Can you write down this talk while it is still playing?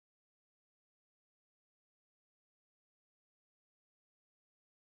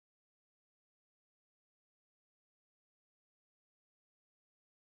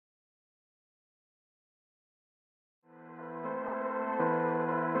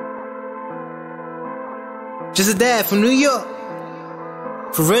Just a dad from New York.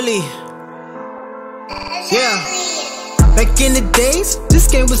 For really. Yeah. Back in the days, this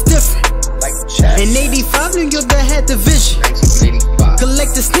game was different. In 85, New York that had the vision.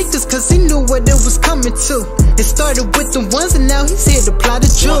 Collect the sneakers cause he knew what it was coming to. It started with the ones and now he's here to apply the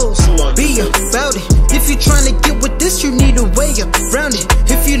jewels. Be about it. If you're trying to get with this, you need a way around it.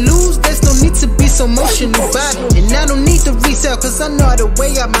 If you lose, there's no need to be so emotional about it. And I don't need to resell cause I know how to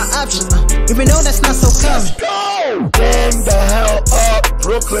weigh out my options. Even though that's not so common. Stand the hell up.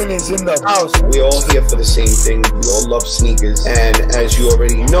 Brooklyn is in the house. We're all here for the same thing. We all love sneakers. And as you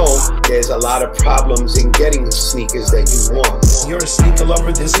already know, there's a lot of problems in getting the sneakers that you want. You're a sneaker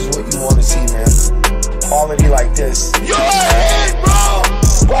lover, this is what you want to see, man. Quality like this. Your head, bro!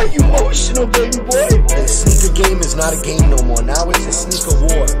 Why you emotional, baby boy? The sneaker game is not a game no more. Now it's a sneaker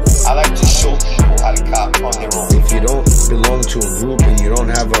war. I like to show people how to cop on their own. If you don't belong to a group and you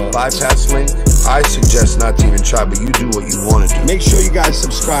don't have a bypass link, I suggest not to even try, but you do what you want to do. Make sure you guys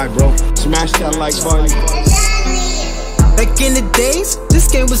subscribe, bro. Smash that like button. Back in the days, this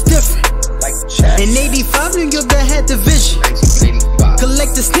game was different. In 85, New York that had the vision.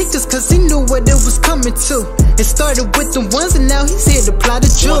 Collect the sneakers cause he knew what it was coming to. It started with the ones and now he's here to apply the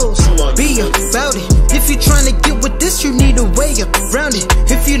jewels. Be about it. If you're trying to get with this, you need a way around it.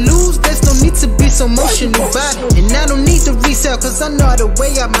 If you lose, there's no need to be so emotional about it. And I don't need to resell cause I know how to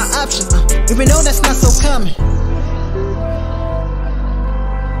weigh out my options. Even though that's not so common.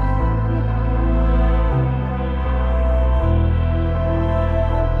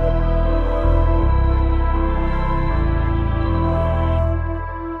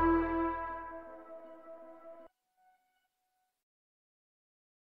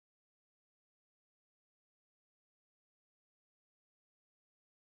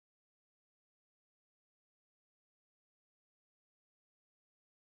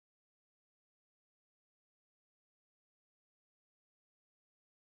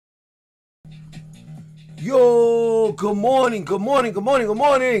 Yo, good morning, good morning, good morning, good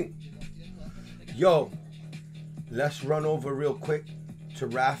morning. Yo, let's run over real quick to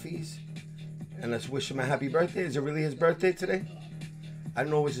Rafi's and let's wish him a happy birthday. Is it really his birthday today? I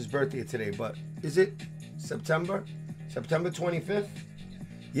don't know it's his birthday today, but is it September 25th?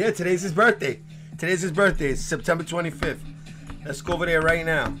 Yeah, today's his birthday. Today's his birthday. It's September 25th. Let's go over there right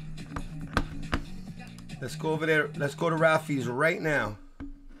now. Let's go over there. Let's go to Rafi's right now.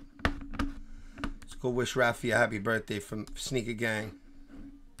 Go wish Rafi a happy birthday from Sneaker Gang.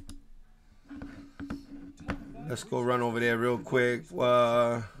 Let's go run over there real quick. Save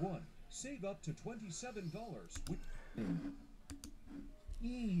up to $27.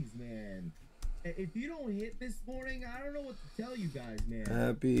 Jeez, man. If you don't hit this morning, I don't know what to tell you guys, man.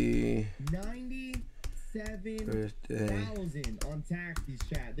 Happy 97,000 on Taxi's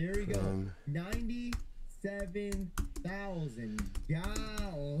chat. There we go. 97,000.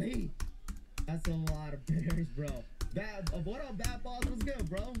 Golly. That's a lot of bears, bro. What up, Bad Balls? What's good,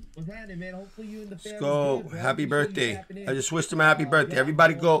 bro? What's happening, man? Hopefully you and the family. Let's go. Good, happy birthday. I just wished him a happy birthday.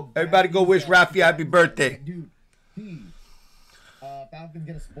 Everybody go wish Rafi a happy birthday. Dude, please. Falcon's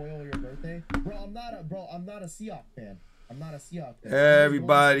gonna spoil your birthday. Bro, I'm not a Seahawks fan. I'm not a Seahawks fan.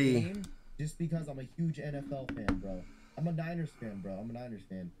 Everybody. Just because I'm a huge NFL fan, bro. I'm a Niners fan, bro. I'm a Niners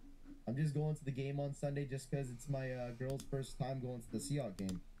fan. I'm just going to the game on Sunday just because it's my girl's first time going to the Seahawks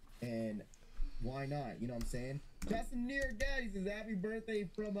game. And why not? You know what I'm saying? Shout out to New York Dad. He says happy birthday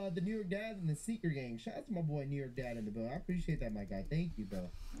from the New York Dad and the Seeker Gang. Shout out to my boy New York Dad in the bill. I appreciate that, my guy. Thank you, bro.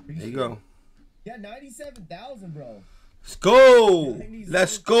 Appreciate there you go. Yeah, 97,000, bro. Let's go.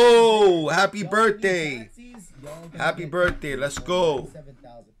 Let's go. Happy birthday. Happy birthday. Let's go.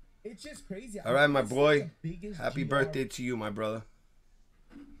 It's just crazy. All right, my boy. Happy birthday to you, my brother.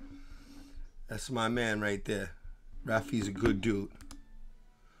 That's my man right there. Rafi's a good dude.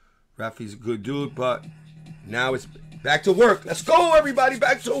 Rafi's a good dude, but now it's back to work. Let's go, everybody,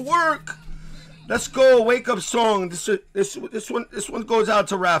 back to work. Let's go. Wake up song. This one goes out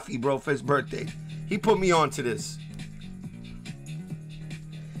to Rafi, bro, for his birthday. He put me on to this.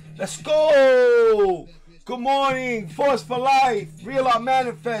 Let's go. Good morning, Force for Life, Real Art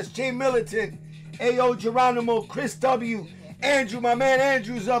Manifest, Jay Militant, A.O. Geronimo, Chris W, Andrew, my man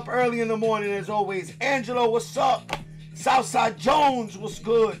Andrew's up early in the morning as always. Angelo, what's up? Southside Jones, what's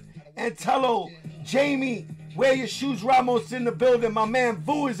good? Antello, Jamie, Wear Your Shoes Ramos in the building. My man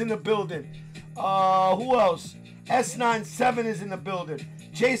Vu is in the building. Who else? S97 is in the building.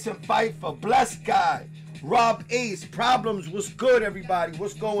 Jason Pfeiffer, Blessed Guy, Rob Ace, Problems, what's good, everybody?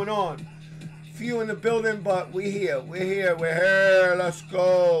 What's going on? Few in the building, but we're here. We're here. Let's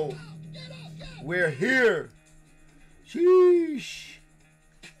go. We're here. Sheesh.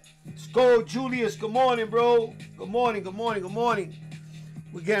 Let's go. code Julius. Good morning, bro. Good morning, good morning, good morning.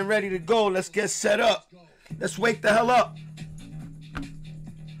 We're getting ready to go. Let's get set up. Let's wake the hell up.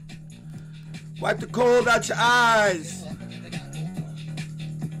 Wipe the cold out your eyes.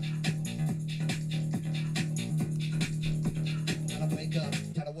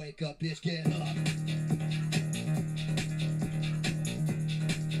 Gotta wake up, bitch, get up.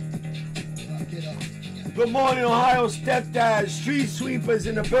 Get up. Good morning, Ohio Stepdad. Street sweepers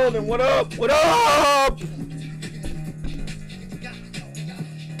in the building. What up? What up?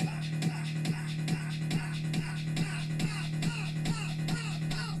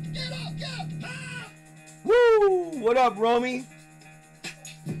 Woo! What up, Romy?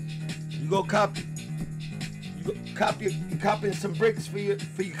 You go cop. You copping some bricks for your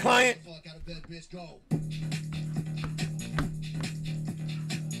client. Fuck out of bed, bitch, go.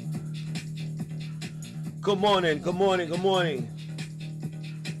 Good morning, good morning, good morning.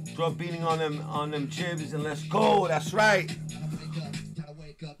 Drop beating on them jibs and let's go. That's right. Gotta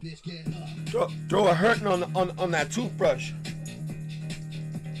wake up, bitch, get up. Throw a hurting on that toothbrush.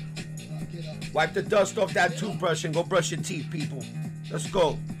 Wipe the dust off that toothbrush and go brush your teeth, people. Let's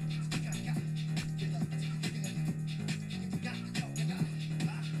go.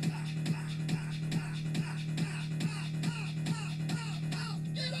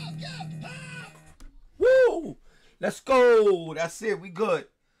 Woo! Let's go. That's it. We good.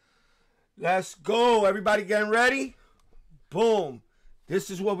 Let's go. Everybody getting ready? Boom. This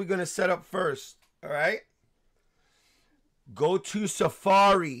is what we're going to set up first. All right? Go to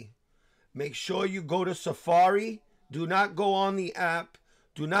Safari. Make sure you go to Safari. Do not go on the app.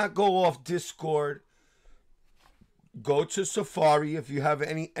 Do not go off Discord. Go to Safari if you have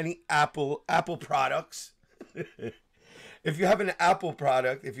any Apple products. If you have an Apple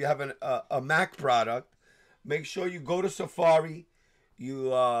product, if you have a Mac product, make sure you go to Safari.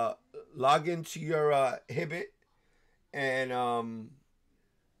 You log into your Hibbit and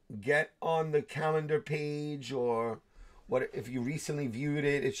get on the calendar page, or what if you recently viewed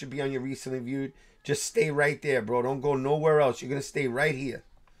it, it should be on your recently viewed. Just stay right there, bro. Don't go nowhere else. You're gonna stay right here.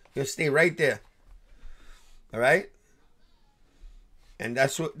 You're gonna stay right there. All right? And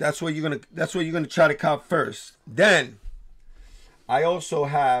that's what you're gonna try to cop first. Then I also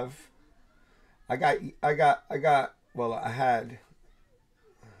have what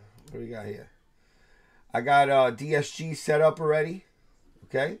do we got here? I got DSG set up already.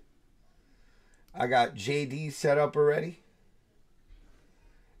 Okay. I got JD set up already.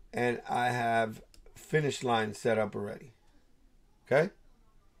 And I have Finish Line set up already. Okay?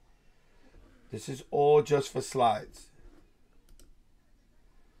 This is all just for slides.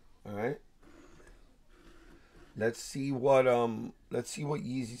 All right? Let's see what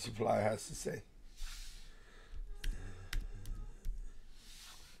Yeezy Supply has to say.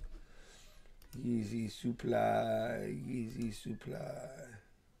 Yeezy Supply.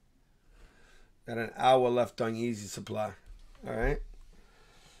 Got an hour left on Yeezy Supply. All right.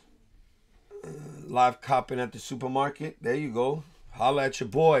 Live copping at the supermarket. There you go. Holla at your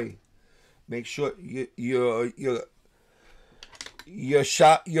boy. Make sure you're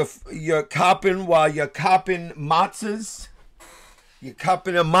copping while you're copping matzahs. You're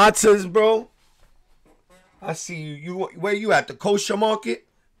copping the matzahs, bro. I see you. Where you at? The kosher market?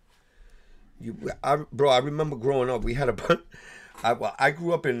 Bro, I remember growing up. We had I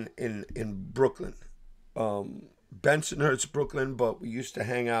grew up in Brooklyn, Bensonhurst, Brooklyn, but we used to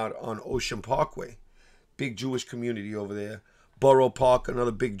hang out on Ocean Parkway, big Jewish community over there. Borough Park,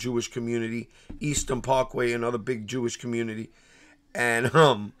 another big Jewish community. Eastern Parkway, another big Jewish community. And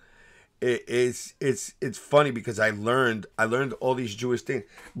it's funny because I learned all these Jewish things.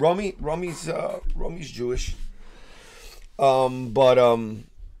 Romy's Jewish,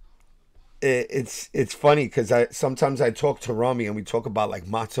 It's funny because sometimes I talk to Rami and we talk about like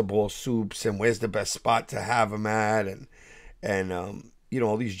matzo ball soups and where's the best spot to have them at, and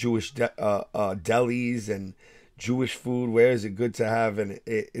all these Jewish delis and Jewish food. Where is it good to have? And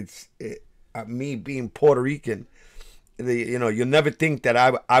me being Puerto Rican, you'll never think that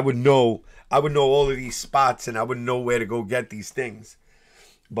I would know all of these spots and I would know where to go get these things.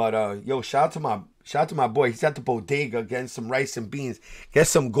 But shout out to my boy. He's at the bodega getting some rice and beans. Get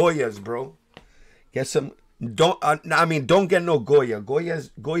some Goyas, bro. Get some. Don't get no Goya.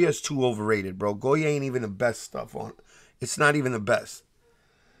 Goya's too overrated, bro. Goya ain't even the best stuff on. It's not even the best.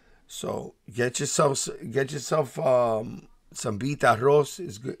 So get yourself some Bita Arroz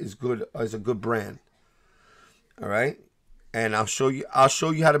is good as a good brand. All right, and I'll show you how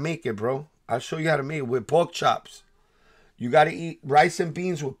to make it, bro. I'll show you how to make it with pork chops. You got to eat rice and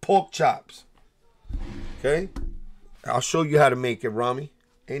beans with pork chops. Okay? I'll show you how to make it, Rami.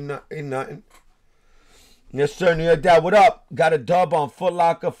 Ain't nothing. Yes, sir. New York Dad, what up? Got a dub on Foot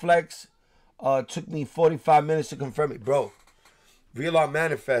Locker Flex. Took me 45 minutes to confirm it. Bro, Real Art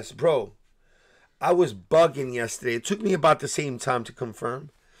Manifest. Bro, I was bugging yesterday. It took me about the same time to confirm.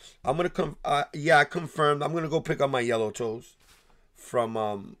 I'm going to yeah, I confirmed. I'm going to go pick up my yellow toes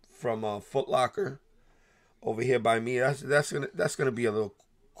from Foot Locker over here by me. That's gonna be a little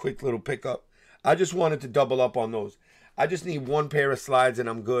quick little pickup. I just wanted to double up on those. I just need one pair of slides and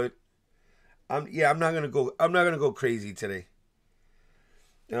I'm good. I'm not gonna go crazy today.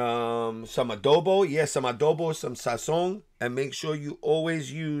 Some adobo, some adobo, some sazon, and make sure you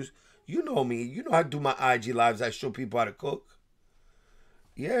always use. You know me. You know I do my IG lives. I show people how to cook.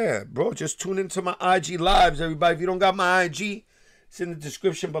 Yeah, bro. Just tune into my IG lives, everybody. If you don't got my IG, it's in the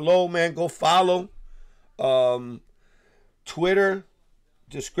description below, man. Go follow. Twitter,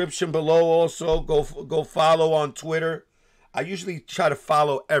 description below also. Go follow on Twitter. I usually try to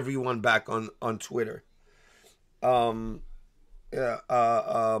follow everyone back on Twitter. Instagram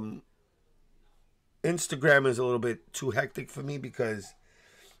is a little bit too hectic for me because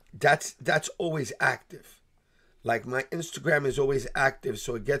that's always active. Like my Instagram is always active,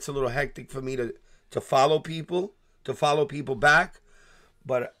 so it gets a little hectic for me to follow people, back.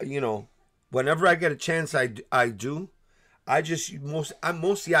 But you know, whenever I get a chance, I do. I use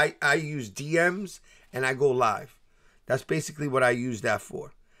DMs and I go live. That's basically what I use that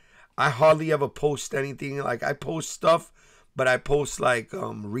for. I hardly ever post anything. Like I post stuff, but I post like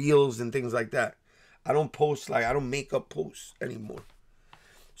reels and things like that. I don't make up posts anymore.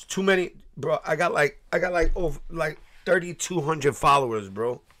 It's too many, bro. I got like over 3,200 followers,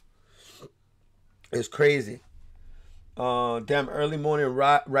 bro. It's crazy. Damn, early morning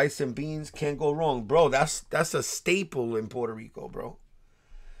rice and beans can't go wrong, bro. That's a staple in Puerto Rico, bro.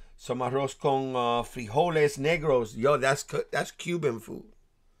 Some arroz con frijoles negros, yo. That's Cuban food.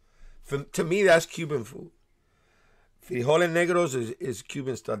 To me, that's Cuban food. Frijoles negros is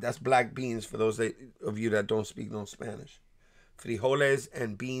Cuban stuff. That's black beans for those of you that don't speak no Spanish. Frijoles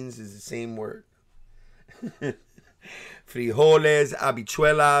and beans is the same word. Frijoles,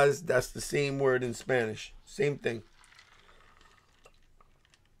 habichuelas, that's the same word in Spanish. Same thing.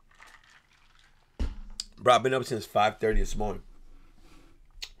 Bro, I've been up since 5:30 this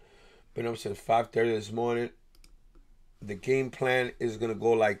morning. The game plan is going to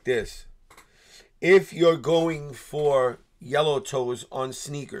go like this. If you're going for yellow toes on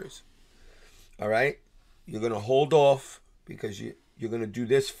sneakers, all right, you're going to hold off because you're going to do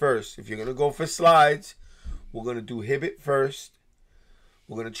this first. If you're going to go for slides, we're going to do Hibbit first.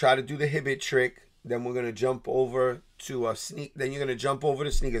 We're going to try to do the Hibbit trick. Then we're going to jump over to a sneak. Then you're going to jump over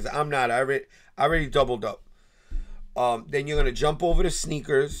to sneakers. I'm not. I already doubled up. Then you're going to jump over to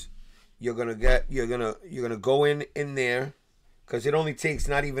sneakers. You're going to go in there because it only takes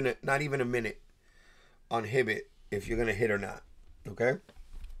not even a minute on Hibbit if you're going to hit or not. Okay?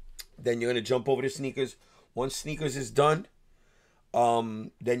 Then you're going to jump over to sneakers. Once sneakers is done,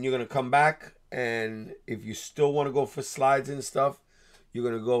 then you're going to come back, and if you still want to go for slides and stuff, you're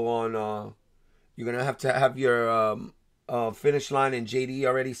going to go on you're going to have your finish line and JD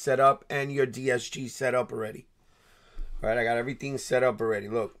already set up and your DSG set up already. All right, I got everything set up already.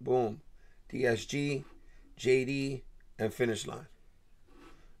 Look, boom. DSG, JD, and finish line.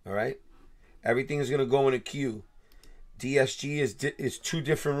 All right? Everything is going to go in a queue. DSG is two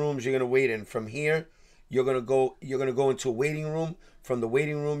different rooms you're going to wait in. From here, you're going to go into a waiting room. From the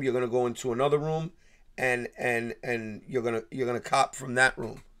waiting room, you're going to go into another room, and you're going to cop from that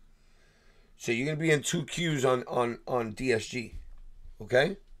room. So you're going to be in two queues on DSG.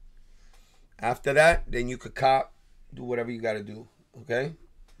 Okay? After that, then you could cop, do whatever you got to do. Okay?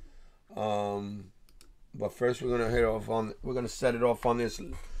 But first we're going to set it off on this.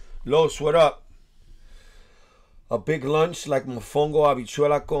 Los, what up? A big lunch like mofongo,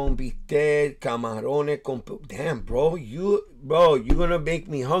 habichuela con bistec, camarones con... Damn, bro. You're going to make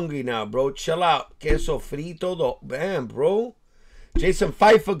me hungry now, bro. Chill out. Queso frito. Damn, bro. Jason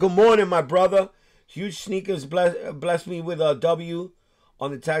Pfeiffer, good morning, my brother. Huge Sneakers blessed me with a W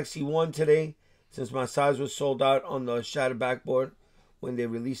on the Taxi 1 today, since my size was sold out on the shattered backboard when they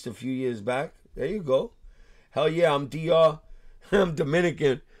released a few years back. There you go. Hell yeah, I'm DR. I'm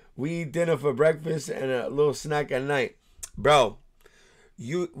Dominican. We eat dinner for breakfast and a little snack at night. Bro,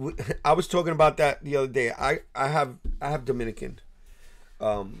 I was talking about that the other day. I have Dominican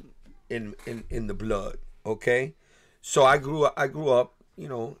in the blood, okay? So I grew up, you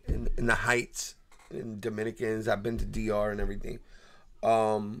know, in the Heights, in Dominicans. I've been to DR and everything.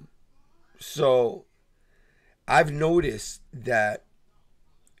 So I've noticed that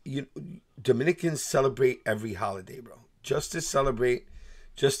Dominicans celebrate every holiday, bro. Just to celebrate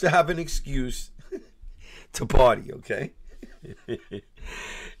just to have an excuse to party, okay?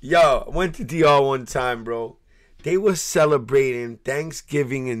 Yo, I went to DR one time, bro. They were celebrating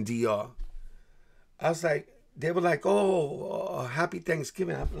Thanksgiving in DR. I was like, they were like, oh, happy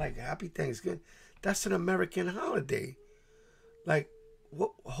Thanksgiving. I'm like, happy Thanksgiving? That's an American holiday. Like,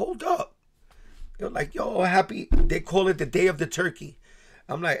 hold up. They're like, yo, happy. They call it the day of the turkey.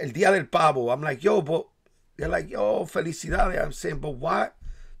 I'm like, el día del pavo. I'm like, yo, but they're like, yo, felicidades. I'm saying, but what?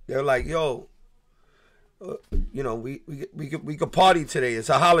 They're like, yo, you know, we could party today. It's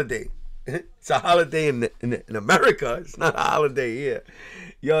a holiday. It's a holiday in America. It's not a holiday here.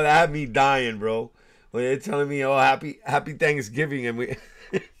 Yo, that had me dying, bro. When they're telling me, oh, happy Thanksgiving, and we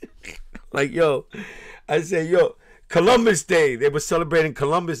like, yo, I say, yo, Columbus Day. They were celebrating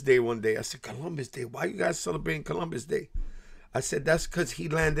Columbus Day one day. I said, Columbus Day? Why you guys celebrating Columbus Day? I said, that's because he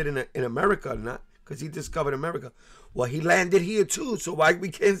landed in America, not because he discovered America. Well, he landed here too, so why we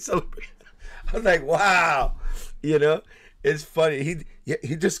can't celebrate? I was like, wow, you know, it's funny.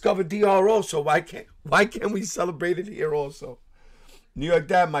 He discovered DR also. Why can't we celebrate it here also? New York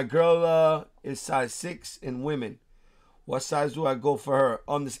Dad, my girl is size 6 in women. What size do I go for her?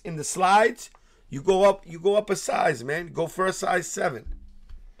 In the slides, you go up a size, man. Go for a size 7.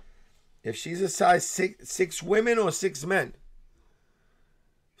 If she's a size 6 women or 6 men.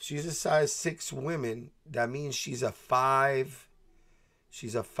 If she's a size 6 women, that means she's a 5.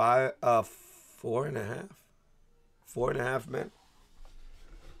 She's a 4.5. 4.5 men.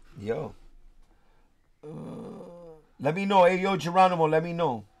 Yo. Let me know. Hey, yo, Geronimo, let me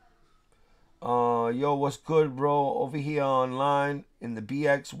know. Yo, what's good, bro? Over here online in the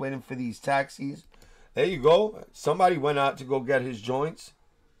BX waiting for these taxis. There you go. Somebody went out to go get his joints.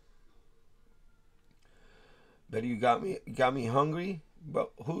 Bet you got me hungry.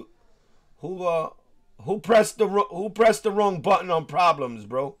 But who pressed the wrong button on problems,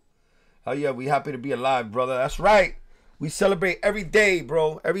 bro? Oh yeah, we happy to be alive, brother. That's right. We celebrate every day,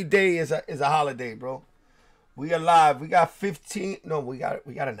 bro. Every day is a holiday, bro. We alive. We got 15. No, we got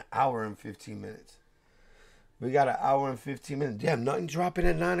an hour and 15 minutes. We got an hour and 15 minutes. Damn, nothing dropping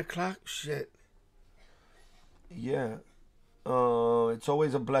at 9 o'clock. Shit. Yeah. It's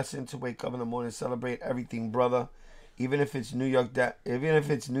always a blessing to wake up in the morning and celebrate everything, brother. Even if it's New York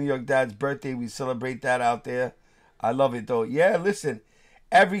Dad's birthday, we celebrate that out there. I love it though. Yeah, listen.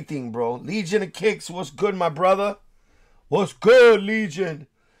 Everything, bro. Legion of Kicks, what's good, my brother? What's good, Legion?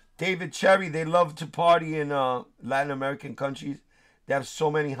 David Cherry, they love to party in Latin American countries. They have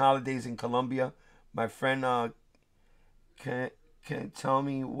so many holidays in Colombia. My friend can't tell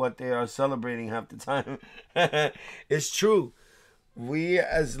me what they are celebrating half the time. It's true. We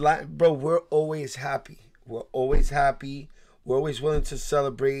as Latin, bro, we're always happy. We're always happy. We're always willing to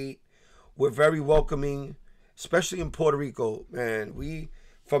celebrate. We're very welcoming, especially in Puerto Rico, man.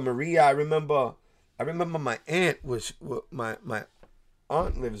 From Maria, I remember my aunt my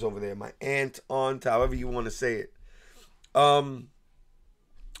aunt lives over there. My aunt, however you want to say it.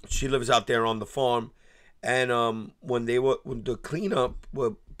 She lives out there on the farm, and when the cleanup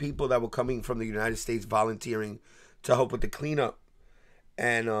were people that were coming from the United States volunteering to help with the cleanup,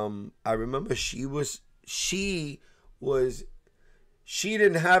 and I remember she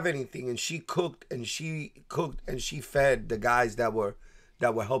didn't have anything, and she cooked and she fed the guys that were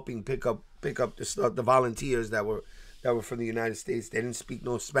helping pick up the stuff, the volunteers that were from the United States. They didn't speak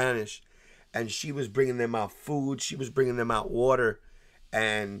no Spanish, and she was bringing them out food. She was bringing them out water,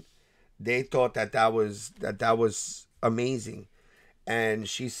 and they thought that was amazing. And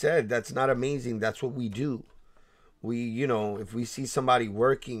she said, that's not amazing. That's what we do. We, you know, if we see somebody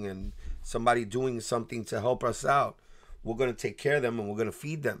working and somebody doing something to help us out, we're gonna take care of them and we're gonna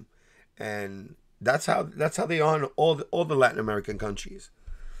feed them. And that's how they are in all the Latin American countries.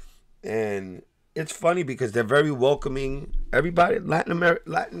 And it's funny because they're very welcoming. Everybody,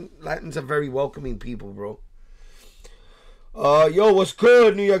 Latins are very welcoming people, bro. Yo, what's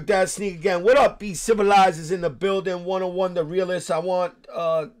good, New York Dad Sneak again? What up, B Civilized is in the building. 101, the realist. I want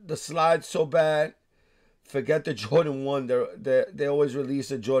the slides so bad. Forget the Jordan 1. They always release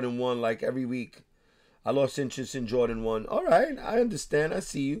a Jordan 1 like every week. I lost interest in Jordan 1. All right, I understand. I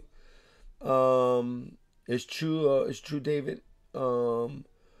see you. It's true, David.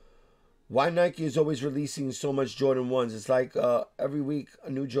 Why Nike is always releasing so much Jordan 1s? It's like every week a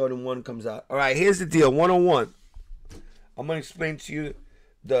new Jordan 1 comes out. All right, here's the deal. 101. I'm going to explain to you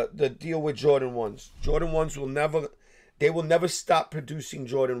the deal with Jordan 1s. Jordan 1s will never stop producing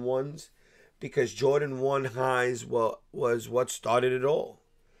Jordan 1s because Jordan 1 highs was what started it all.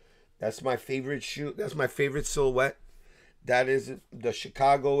 That's my favorite shoe. That's my favorite silhouette. That is, the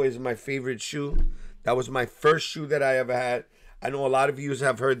Chicago is my favorite shoe. That was my first shoe that I ever had. I know a lot of you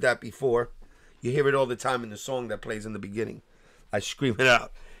have heard that before. You hear it all the time in the song that plays in the beginning. I scream it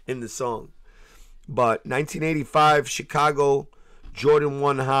out in the song. But 1985 Chicago Jordan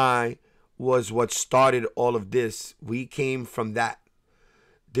 1 High was what started all of this. We came from that.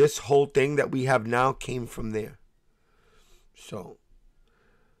 This whole thing that we have now came from there. So,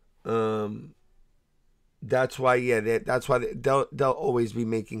 that's why, yeah, that's why they'll always be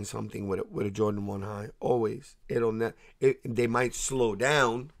making something with a Jordan 1 High. Always. They might slow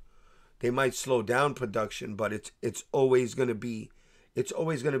down. They might slow down production, but it's always gonna be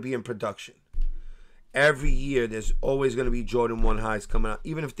in production. Every year, there's always gonna be Jordan 1 Highs coming out.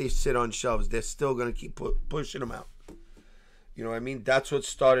 Even if they sit on shelves, they're still gonna keep pushing them out. You know what I mean? That's what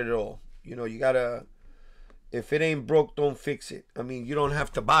started it all. You know, you gotta. If it ain't broke, don't fix it. I mean, you don't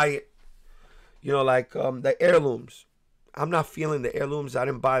have to buy it. You know, like the heirlooms. I'm not feeling the heirlooms. I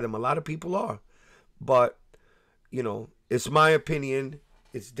didn't buy them. A lot of people are, but you know, it's my opinion.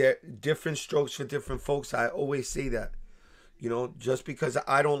 It's different strokes for different folks. I always say that. You know, just because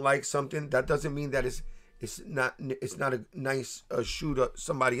I don't like something, that doesn't mean that it's not a nice shoe to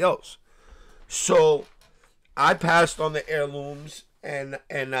somebody else. So I passed on the heirlooms, and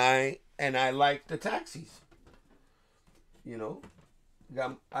I like the taxis. You know,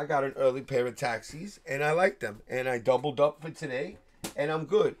 I got an early pair of taxis, and I like them, and I doubled up for today, and I'm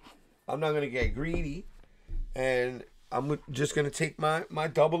good. I'm not gonna get greedy, and I'm just going to take my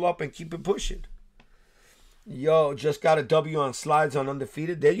double up and keep it pushing. Yo, just got a W on slides on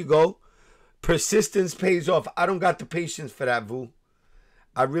Undefeated. There you go. Persistence pays off. I don't got the patience for that, Vu.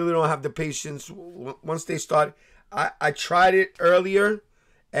 I really don't have the patience. Once they start, I tried it earlier,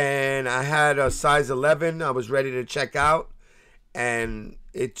 and I had a size 11. I was ready to check out, and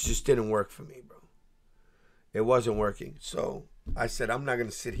it just didn't work for me, bro. It wasn't working. So I said, I'm not going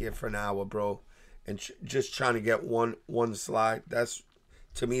to sit here for an hour, bro. And just trying to get one slide,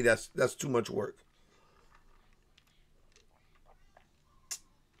 to me that's too much work.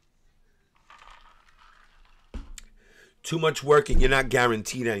 Too much work, and you're not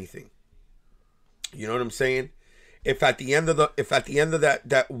guaranteed anything. You know what I'm saying? If at the end of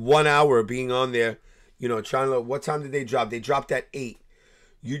that 1 hour being on there, you know, trying to look, what time did they drop? They dropped at 8.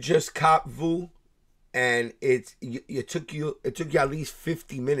 You just cop Vu, and it took you at least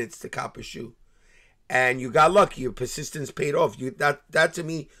 50 minutes to cop a shoe. And you got lucky. Your persistence paid off. That to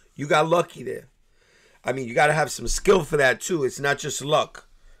me, you got lucky there. I mean, you got to have some skill for that too. It's not just luck.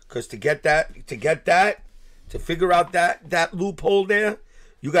 Because to figure out that loophole there,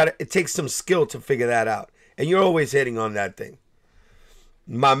 it takes some skill to figure that out. And you're always hitting on that thing.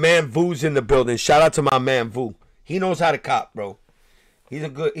 My man Vu's in the building. Shout out to my man Vu. He knows how to cop, bro. He's a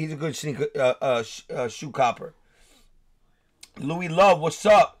good sneaker shoe copper. Louis Love, what's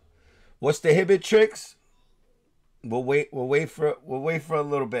up? What's the Hibbit tricks? We'll wait for a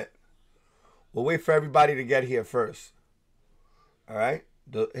little bit. We'll wait for everybody to get here first. All right?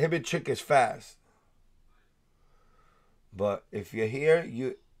 The Hibbit trick is fast. But if you're here,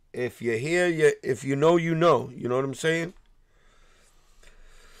 if you know, you know. You know what I'm saying?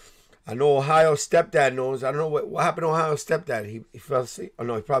 I know Ohio Stepdad knows. I don't know what happened to Ohio Stepdad. He fell asleep. Oh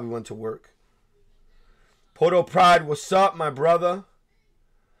no, he probably went to work. Porto Pride, what's up, my brother?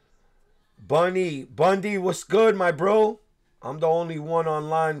 Bundy, what's good, my bro? I'm the only one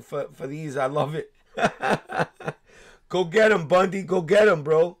online for these. I love it. Go get him, Bundy. Go get him,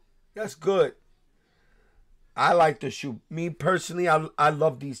 bro. That's good. I like the shoe. Me personally, I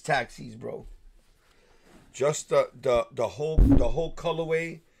love these taxis, bro. Just the whole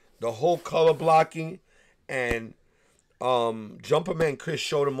colorway, the whole color blocking, and Jumperman Chris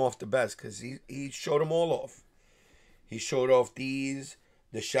showed him off the best because he showed them all off. He showed off these.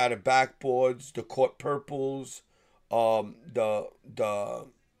 The shattered backboards, the court purples, the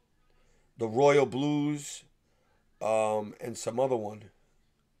royal blues, and some other one.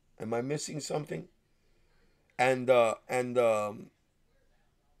 Am I missing something? And I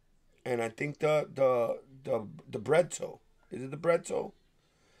think the bread toe. Is it the bread toe?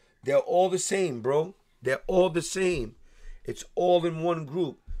 They're all the same, bro. They're all the same. It's all in one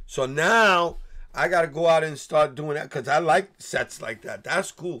group. So now I gotta go out and start doing that because I like sets like that. That's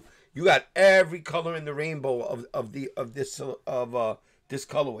cool. You got every color in the rainbow of this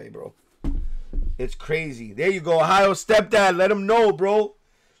colorway, bro. It's crazy. There you go, Ohio Stepdad. Let him know, bro.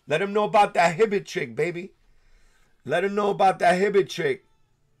 Let him know about that Hibbit trick, baby. Let him know about that Hibbit trick.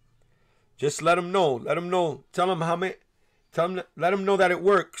 Just let him know. Let him know. Tell him how many. Let him know that it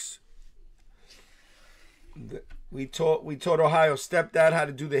works. We taught Ohio Stepdad how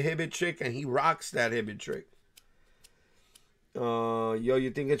to do the Hibbit trick, and he rocks that Hibbit trick. Yo, you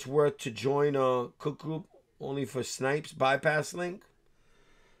think it's worth to join a cook group? Only for snipes, bypass link?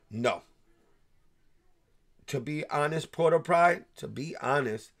 No. To be honest, Porter Pride, to be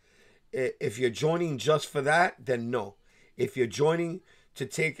honest, if you're joining just for that, then no. If you're joining to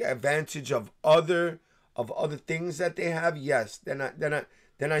take advantage of other things that they have, yes. Then I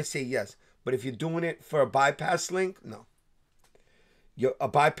say yes. But if you're doing it for a bypass link, no. A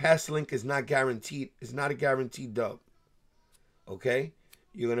bypass link is not guaranteed. It's not a guaranteed dub. Okay?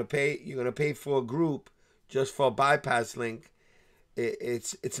 You're gonna pay for a group just for a bypass link.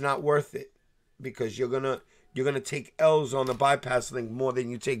 It's not worth it, because you're gonna take L's on the bypass link more than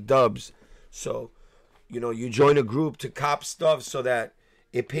you take dubs. So, you join a group to cop stuff so that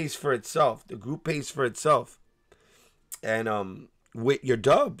it pays for itself. The group pays for itself. And with your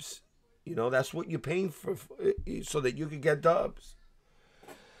dubs, that's what you're paying for, so that you can get dubs.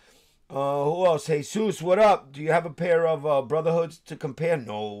 Who else? Jesus, what up? Do you have a pair of Brotherhoods to compare?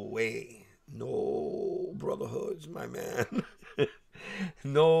 No way. No Brotherhoods, my man.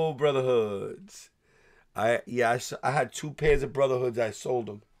 No Brotherhoods. I had 2 pairs of Brotherhoods. I sold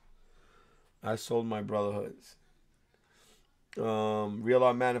them. I sold my Brotherhoods. Real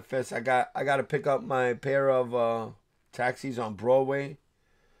Art Manifest. I got to pick up my pair of taxis on Broadway,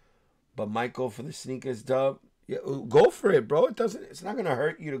 but might go for the sneakers dub. Yeah, go for it, bro. It's not gonna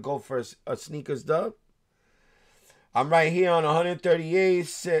hurt you to go for a sneakers dub. I'm right here on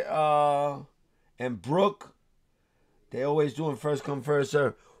 138 and Brook. They always doing first come first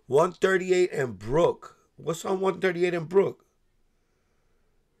serve. 138 and Brook. What's on 138 and Brook?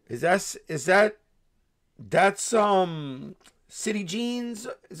 That's City Jeans?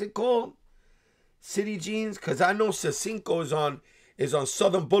 Is it called City Jeans? Cause I know Sacinco is on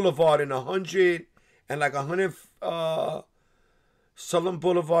Southern Boulevard in 100 and like 100 Southern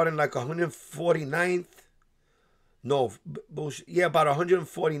Boulevard and like 149th. No, bullshit. Yeah, about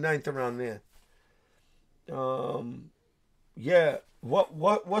 149th around there. Yeah.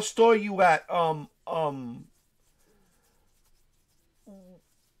 What store you at? Hold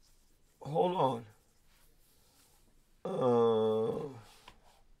on.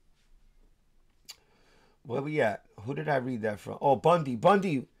 Where we at? Who did I read that from? Oh, Bundy.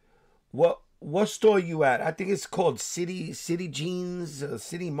 Bundy, what store you at? I think it's called City Jeans,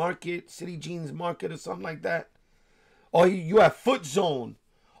 City Market, City Jeans Market or something like that. Oh, you at Foot Zone.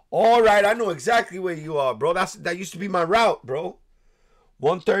 All right, I know exactly where you are, bro. That used to be my route, bro.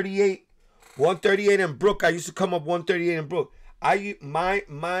 138 in Brook. I used to come up 138 in Brook.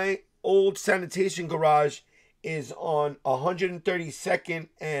 My old sanitation garage is on 132nd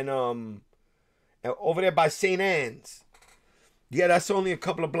and over there by St. Anne's. Yeah, that's only a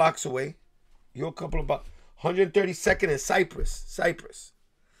couple of blocks away. You're a couple of blocks. 132nd and Cypress.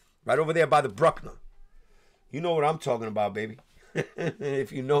 Right over there by the Bruckner. You know what I'm talking about, baby.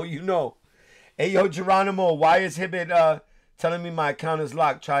 If you know, you know. Hey, yo, Geronimo, why is Hibbit telling me my account is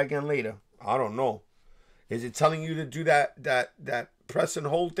locked? Try again later. I don't know. Is it telling you to do that press and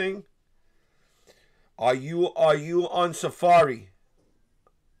hold thing? Are you on Safari?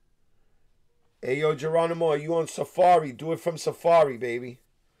 Hey, yo, Geronimo, are you on Safari? Do it from Safari, baby.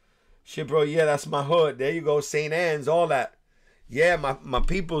 Shit, bro, yeah, that's my hood. There you go, St. Anne's, all that. Yeah, my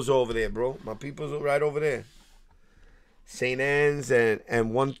people's over there, bro. My people's right over there. St. Anne's and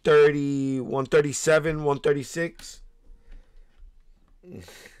 130, 137, 136.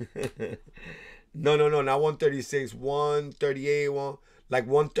 No, not 136, 138, like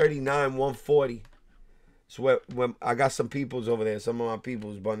 139, 140. So when I got some peoples over there, some of my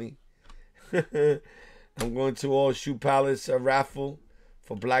peoples, Bunny. I'm going to All Shoe Palace raffle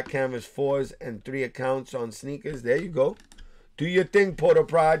for Black Canvas 4s and 3 accounts on sneakers. There you go. Do your thing, Porter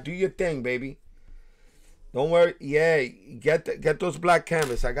Pride. Do your thing, baby. Don't worry. Yeah, get those Black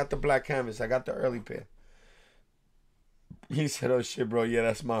Canvas. I got the Black Canvas. I got the early pair. He said, oh shit, bro. Yeah,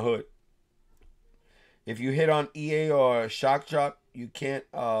 that's my hood. If you hit on EA or Shock Jock, you can't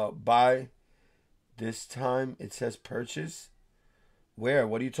buy. This time it says purchase. Where?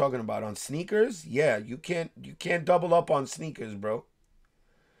 What are you talking about? On sneakers? Yeah, you can't double up on sneakers, bro.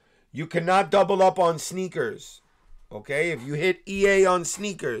 You cannot double up on sneakers. Okay? If you hit EA on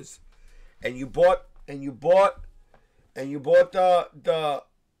sneakers and you bought the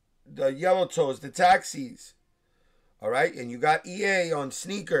yellow toes, the taxis, all right, and you got EA on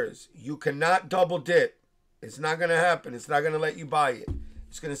sneakers, you cannot double dip. It's not gonna happen. It's not gonna let you buy it.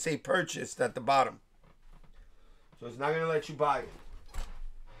 It's gonna say purchased at the bottom, so it's not gonna let you buy it.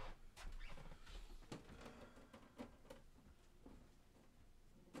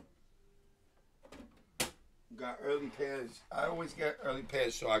 Got early pairs. I always get early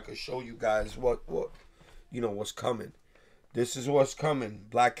pairs so I can show you guys what what's coming. This is what's coming.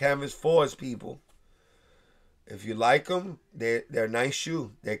 Black Canvas 4s, people. If you like them, they're a nice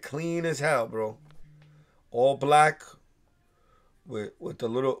shoe. They're clean as hell, bro. All black with the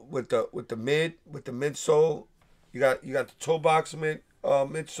midsole. You got the toe box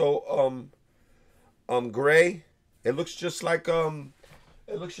midsole gray. It looks just like a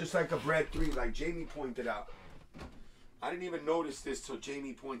Bread 3, like Jamie pointed out. I didn't even notice this till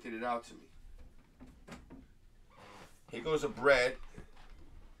Jamie pointed it out to me. Here goes a Bread.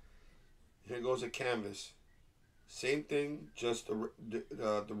 Here goes a Canvas. Same thing, just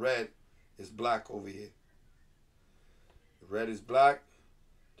the red is black over here. The red is black.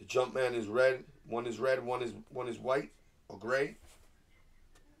 The Jumpman is red. One is red. One is white or gray.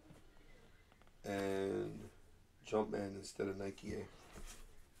 And Jumpman instead of Nike Air.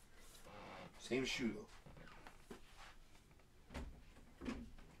 Same shoe though.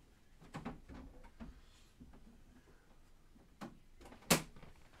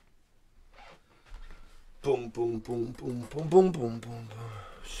 Boom, boom, boom, boom, boom, boom, boom, boom.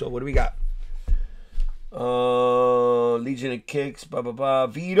 So what do we got? Legion of Kicks, blah blah blah.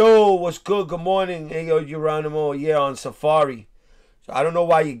 Vito, what's good? Good morning. Hey yo, Geronimo. Yeah, on Safari. So I don't know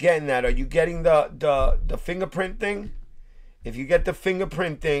why you're getting that. Are you getting the fingerprint thing? If you get the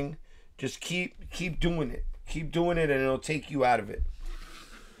fingerprint thing, just keep doing it. Keep doing it, and it'll take you out of it.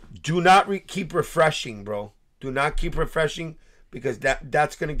 Do not keep refreshing, bro. Do not keep refreshing because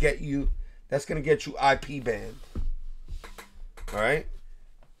that's gonna get you. That's going to get you IP banned. All right?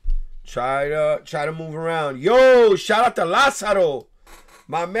 Try to move around. Yo, shout out to Lázaro.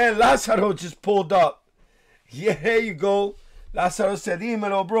 My man Lázaro just pulled up. Yeah, there you go. Lázaro said,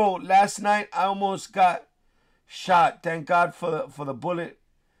 dímelo, bro. Last night, I almost got shot. Thank God for the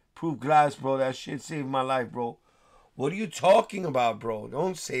bulletproof glass, bro. That shit saved my life, bro. What are you talking about, bro?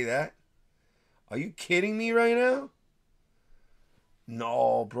 Don't say that. Are you kidding me right now?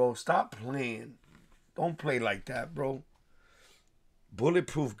 No, bro, stop playing. Don't play like that, bro.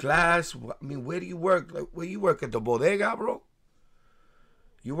 Bulletproof glass. I mean, where do you work? Like, where you work at the bodega, bro?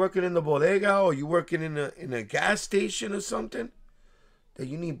 You working in the bodega or you working in a gas station or something? That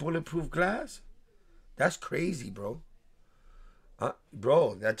you need bulletproof glass? That's crazy, bro.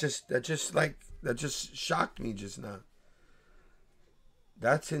 Bro, that just shocked me just now.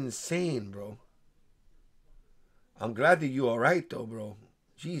 That's insane, bro. I'm glad that you all right, though, bro.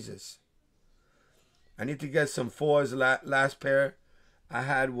 Jesus. I need to get some 4s. Last pair I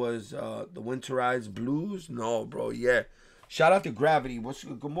had was the Winterized Blues. No, bro, yeah. Shout out to Gravity.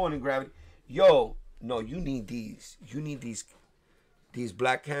 Good morning, Gravity. Yo, no, you need these. You need these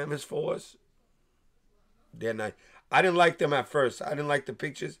black canvas 4s. They're nice. I didn't like them at first. I didn't like the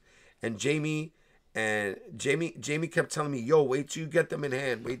pictures. And Jamie kept telling me, yo, wait till you get them in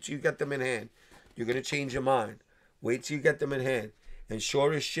hand. Wait till you get them in hand. You're going to change your mind. Wait till you get them in hand. And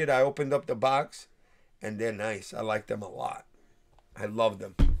sure as shit, I opened up the box, and they're nice. I like them a lot. I love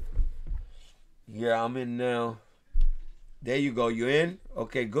them. Yeah, I'm in now. There you go. You in?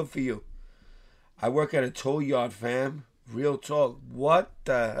 Okay, good for you. I work at a tow yard, fam. Real talk. What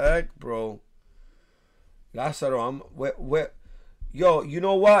the heck, bro? Lázaro, where? Yo, you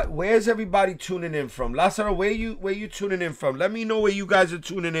know what? Where's everybody tuning in from? Lázaro, where you tuning in from? Let me know where you guys are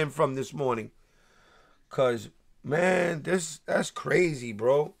tuning in from this morning. Cause man, that's crazy,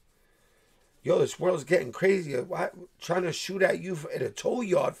 bro. Yo, this world's getting crazier. Why trying to shoot at you at a tow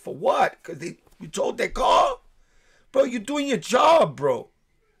yard for what? Cause you told their car, bro. You're doing your job, bro.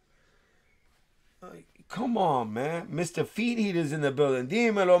 Come on, man. Mr. Feet Heater's in the building.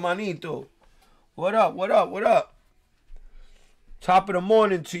 Dímelo, manito. What up? What up? What up? Top of the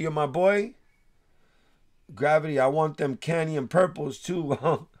morning to you, my boy. Gravity, I want them canyon purples too.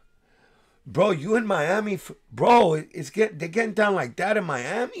 Bro, you in Miami? Bro, they're getting down like that in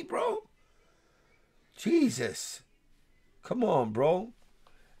Miami, bro. Jesus. Come on, bro.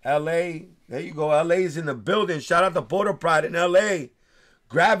 LA, there you go. LA's in the building. Shout out to Border Pride in LA.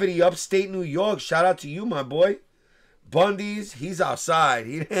 Gravity, upstate New York. Shout out to you, my boy. Bundy's, he's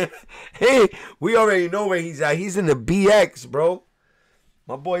outside. Hey, we already know where he's at. He's in the BX, bro.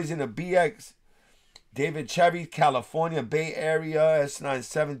 My boy's in the BX. David Cherry, California, Bay Area,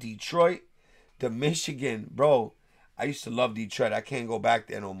 S97, Detroit, the Michigan. Bro, I used to love Detroit. I can't go back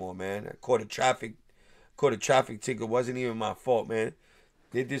there no more, man. I caught a traffic ticket. It wasn't even my fault, man.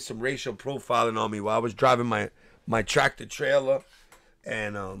 They did some racial profiling on me while I was driving my tractor trailer.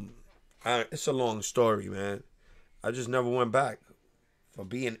 And it's a long story, man. I just never went back. For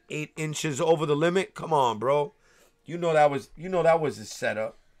being 8 inches over the limit. Come on, bro. You know that was a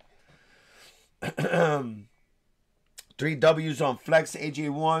setup. 3 W's on Flex,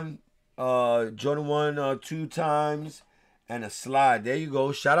 AJ1, Jordan 1 2 times, and a slide. There you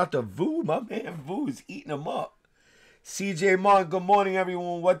go. Shout out to Vu. My man Vu is eating them up. CJ Martin, good morning,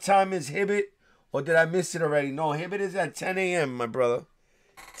 everyone. What time is Hibbit? Or did I miss it already? No, Hibbit is at 10 a.m., my brother.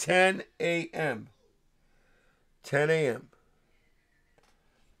 10 a.m. 10 a.m.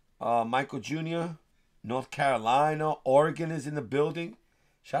 Michael Jr., North Carolina, Oregon is in the building.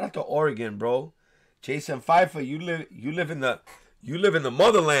 Shout out to Oregon, bro. Jason Pfeiffer, you live in the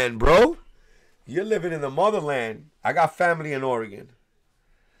motherland, bro. You're living in the motherland. I got family in Oregon.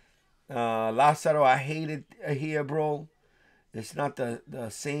 Lázaro, I hate it here, bro. It's not the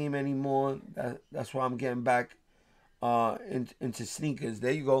same anymore. That's why I'm getting back into sneakers.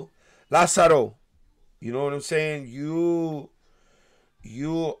 There you go. Lázaro, you know what I'm saying? You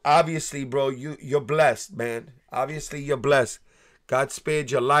obviously, bro, you're blessed, man. Obviously, you're blessed. God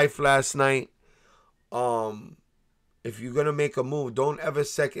spared your life last night. If you're gonna make a move, don't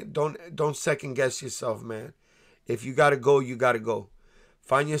second guess yourself, man. If you gotta go, you gotta go.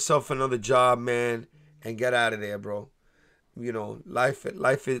 Find yourself another job, man, and get out of there, bro. You know, life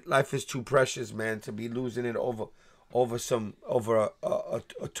is too precious, man, to be losing it over a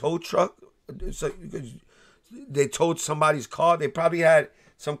tow truck. So, they towed somebody's car. They probably had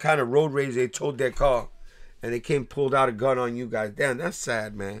some kind of road rage. They towed their car, and they pulled out a gun on you guys. Damn, that's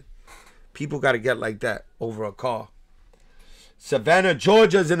sad, man. People got to get like that over a car. Savannah,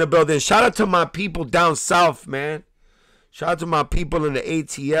 Georgia's in the building. Shout out to my people down south, man. Shout out to my people in the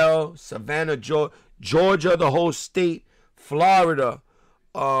ATL, Savannah, Georgia, the whole state, Florida.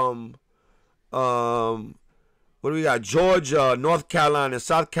 What do we got? Georgia, North Carolina,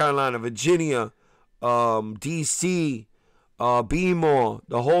 South Carolina, Virginia, DC, Beemore,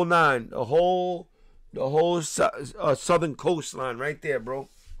 the whole nine, the whole southern coastline right there, bro.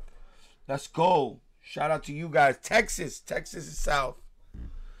 Let's go. Shout out to you guys. Texas is south.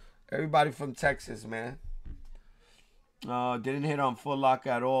 Everybody from Texas, man. Didn't hit on Foot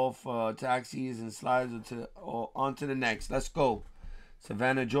Locker at all for taxis and slides on to the next. Let's go.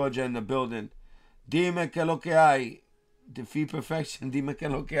 Savannah, Georgia in the building. Dime que lo que hay. Defeat perfection. Dime que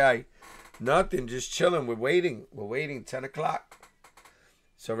lo que hay. Nothing. Just chilling. We're waiting. 10 o'clock.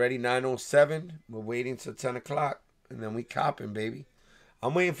 It's already 9:07. We're waiting till 10 o'clock. And then we copping, baby.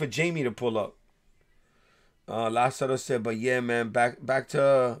 I'm waiting for Jamie to pull up. Lázaro said, but yeah, man, back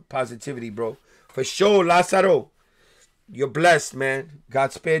to positivity, bro. For sure, Lázaro. You're blessed, man.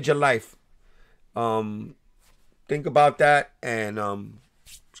 God spared your life. Think about that and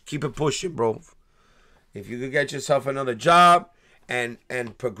keep it pushing, bro. If you could get yourself another job and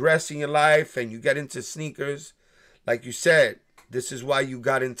progress in your life and you get into sneakers, like you said, this is why you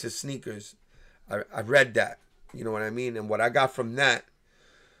got into sneakers. I read that. You know what I mean? And what I got from that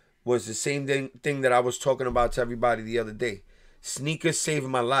was the same thing that I was talking about to everybody the other day. Sneakers saved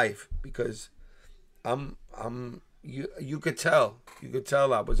my life because you could tell. You could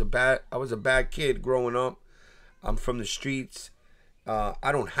tell I was a bad kid growing up. I'm from the streets.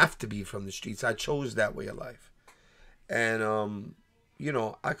 I don't have to be from the streets. I chose that way of life. And you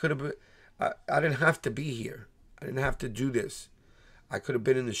know, I could have I didn't have to be here. I didn't have to do this. I could have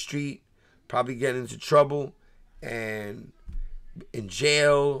been in the street, probably getting into trouble and in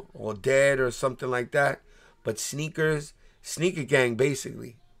jail or dead or something like that. But sneaker gang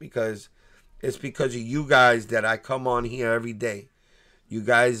basically, because it's because of you guys that I come on here every day. You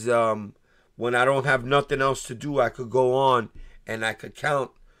guys, when I don't have nothing else to do, I could go on and I could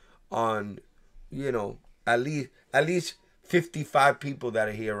count on, you know, at least 55 people that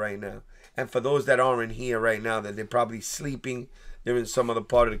are here right now. And for those that aren't here right now, that they're probably sleeping, they're in some other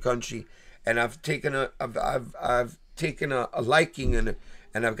part of the country, and I've taken a liking and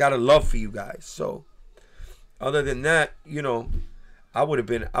I've got a love for you guys. So other than that, you know, I would have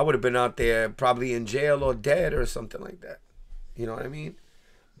been out there probably in jail or dead or something like that. You know what I mean?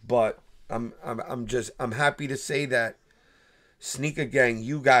 But I'm happy to say that Sneaker Gang,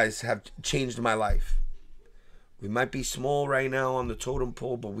 you guys have changed my life. We might be small right now on the totem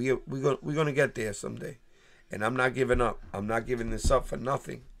pole, but we're gonna get there someday. And I'm not giving up. I'm not giving this up for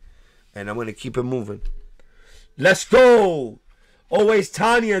nothing. And I'm gonna keep it moving. Let's go. Always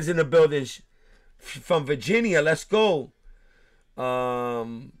Tanya's in the building from Virginia. Let's go.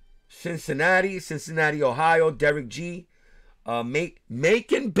 Cincinnati, Ohio. Derek G.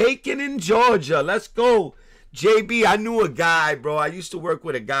 Making bacon in Georgia. Let's go. JB, I knew a guy, bro. I used to work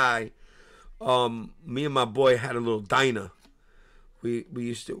with a guy. Me and my boy had a little diner. We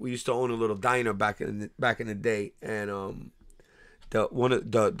used to own a little diner back in the day, and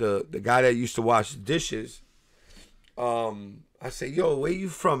the guy that used to wash the dishes. I said, "Yo, where you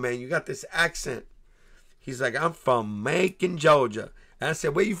from, man? You got this accent." He's like, "I'm from Macon, Georgia." And I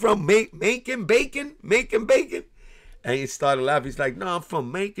said, "Where you from? Macon bacon? And he started laughing. He's like, "No, I'm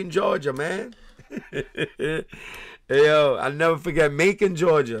from Macon, Georgia, man." Hey, yo, I'll never forget Macon,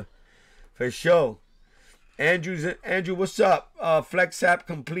 Georgia. For sure. Andrew, what's up? Flex app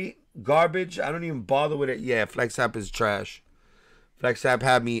complete. Garbage. I don't even bother with it. Yeah, Flex app is trash. Flex app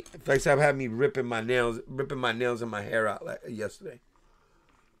had me ripping my nails and my hair out yesterday.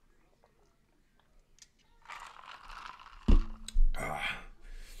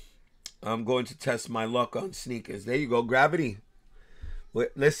 I'm going to test my luck on sneakers. There you go, Gravity.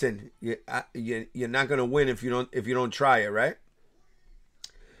 Listen, you're not gonna win if you don't try it, right?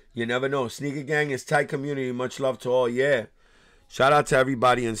 You never know. Sneaker Gang is tight community. Much love to all. Yeah, shout out to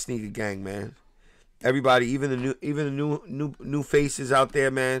everybody in Sneaker Gang, man. Everybody, even the new faces out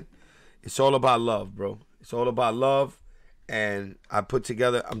there, man. It's all about love, bro. It's all about love, and I'm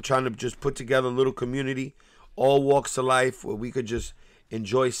trying to just put together a little community, all walks of life, where we could just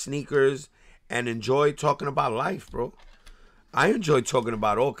enjoy sneakers and enjoy talking about life, bro. I enjoy talking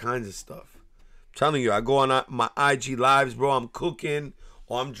about all kinds of stuff. I'm telling you, I go on my IG lives, bro. I'm cooking,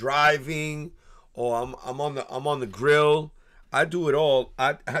 or I'm driving, or I'm on the grill. I do it all.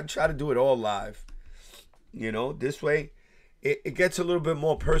 I try to do it all live. You know, this way, it gets a little bit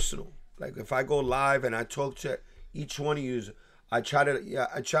more personal. Like if I go live and I talk to each one of you, I try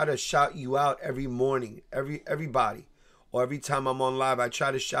to shout you out every morning, everybody, or every time I'm on live, I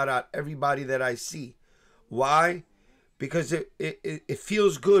try to shout out everybody that I see. Why? Because it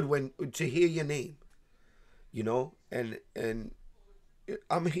feels good to hear your name, you know, and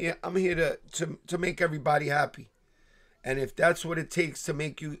I'm here to make everybody happy, and if that's what it takes to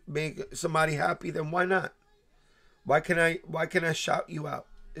make somebody happy, then why not? Why can I shout you out?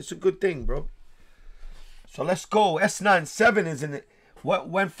 It's a good thing, bro. So let's go. S97 is in it. What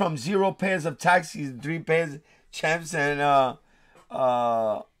went from 0 pairs of taxis, 3 pairs of champs, and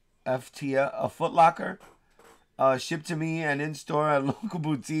FT a Foot Locker. Shipped to me and in store at local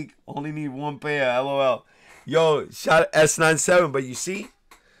boutique. Only need 1 pair. LOL. Yo, shout out S97. But you see,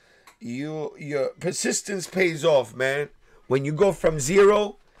 your persistence pays off, man. When you go from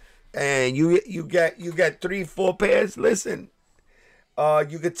 0 and you get 3-4 pairs. Listen,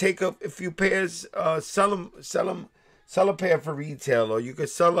 you could take a few pairs, sell a pair for retail, or you could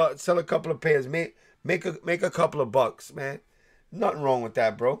sell a couple of pairs, make a couple of bucks, man. Nothing wrong with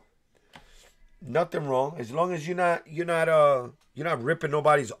that, bro. Nothing wrong, as long as you're not ripping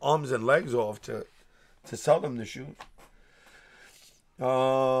nobody's arms and legs off to sell them the shoes.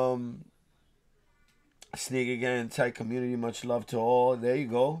 Sneaker Gang tight community, much love to all. There you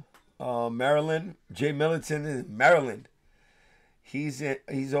go. Maryland, Jay Militant in Maryland. He's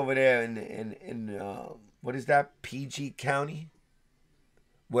over there in what is that? PG County.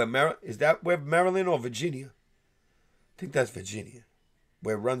 Where Maryland or Virginia? I think that's Virginia,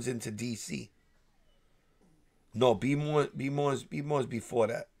 where it runs into DC. No, B-More's before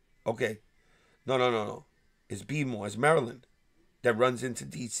that. Okay. No. It's B-More. It's Maryland that runs into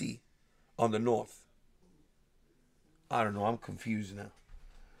DC on the north. I don't know. I'm confused now.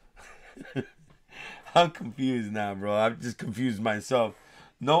 I'm confused now, bro. I'm just confused myself.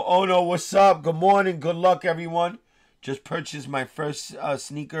 No, oh no, what's up? Good morning. Good luck, everyone. Just purchased my first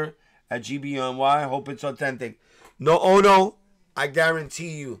sneaker at GBNY. Hope it's authentic. No, oh no. I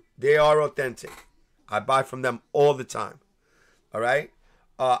guarantee you they are authentic. I buy from them all the time. All right?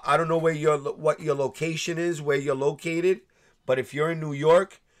 I don't know what your location is, where you're located, but if you're in New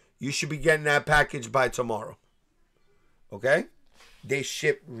York, you should be getting that package by tomorrow. Okay? They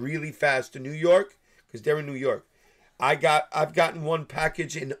ship really fast to New York because they're in New York. I've gotten one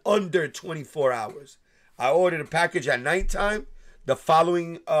package in under 24 hours. I ordered a package at nighttime. The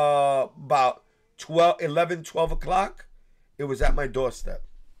following about 12 o'clock, it was at my doorstep.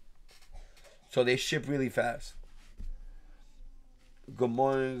 So they ship really fast. Good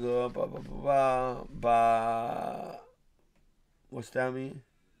morning. What's that mean?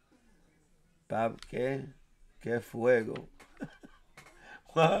 Que fuego.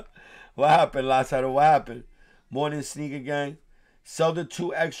 What happened, Lazaro? What happened? Morning, Sneaker Gang. Sell the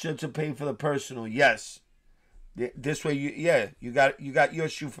 2 extra to pay for the personal. Yes. This way, you got your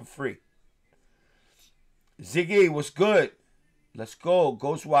shoe for free. Ziggy, what's good? Let's go.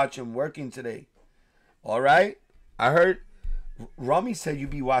 Ghost watching, working today. All right. I heard Rami said you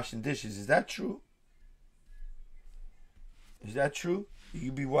be washing dishes. Is that true? Is that true?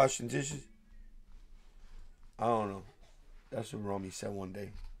 You be washing dishes? I don't know. That's what Rami said one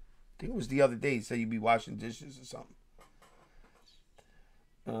day. I think it was the other day. He said you be washing dishes or something.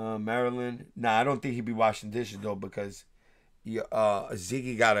 Maryland. Nah, I don't think he'd be washing dishes though, because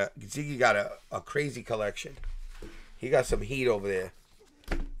Ziggy got a crazy collection. He got some heat over there.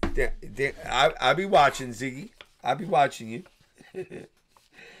 I be watching, Ziggy. I be watching you.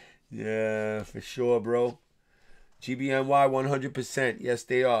 Yeah, for sure, bro. GBNY 100%. Yes,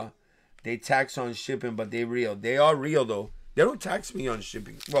 they are. They tax on shipping, but they real. They are real though. They don't tax me on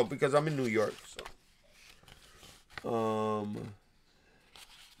shipping. Well, because I'm in New York. So,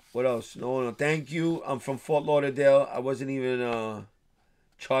 what else? No. Thank you. I'm from Fort Lauderdale. I wasn't even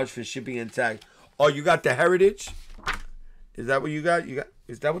charged for shipping and tax. Oh, you got the Heritage? Is that what you got?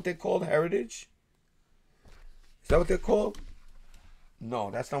 Is that what they called, Heritage? Is that what they're called? No,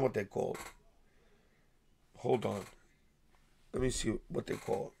 that's not what they're called. Hold on. Let me see what they're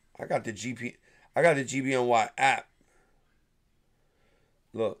called. I got the GBNY app.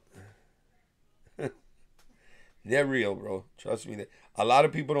 Look. They're real, bro. Trust me. A lot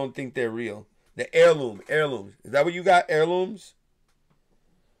of people don't think they're real. The heirlooms. Is that what you got? Heirlooms?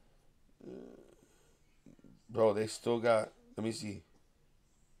 Bro, they still got... Let me see.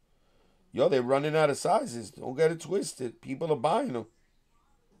 Yo, they're running out of sizes. Don't get it twisted. People are buying them.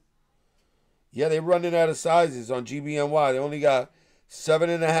 Yeah, they're running out of sizes on GBNY. They only got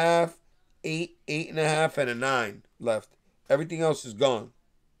 7.5, 8, 8.5, and a 9 left. Everything else is gone.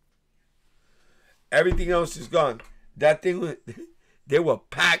 Everything else is gone. That thing, they were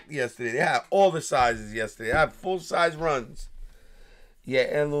packed yesterday. They had all the sizes yesterday. They had full-size runs. Yeah,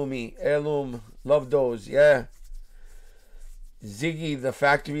 heirloom. Love those, yeah. Ziggy, the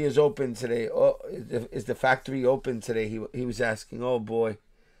factory is open today. Oh, is the factory open today? He was asking. Oh, boy.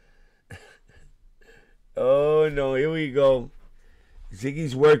 Oh, no, here we go.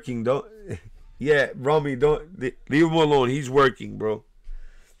 Ziggy's working. Don't. Yeah, Rummy, don't. Leave him alone. He's working, bro.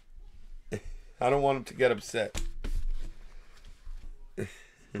 I don't want him to get upset.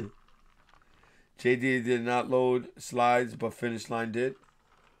 JD did not load slides, but finish line did.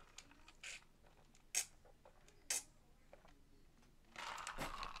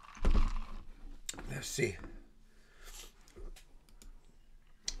 Let's see.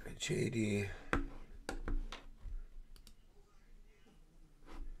 JD.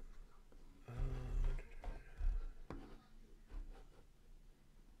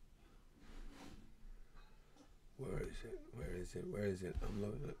 Where is it?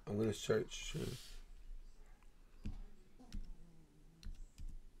 I'm gonna search.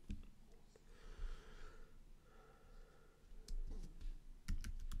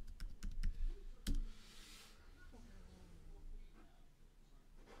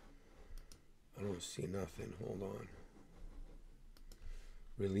 I don't see nothing. Hold on.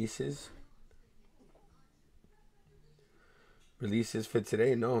 Releases for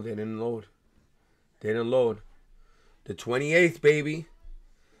today? No, they didn't load. The 28th, baby.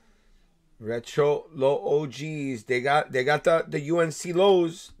 Retro low OGs. They got the UNC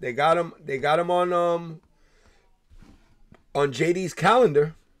lows. They got them on JD's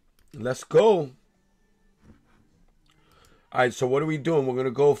calendar. Let's go. All right, so what are we doing?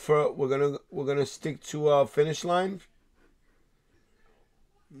 We're gonna stick to finish line.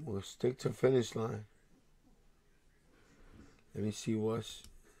 We'll stick to finish line. Let me see what's.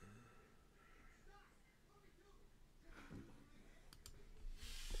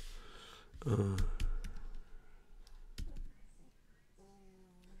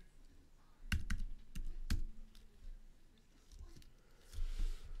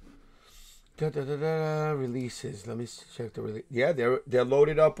 Releases. Let me check the release. Yeah, they're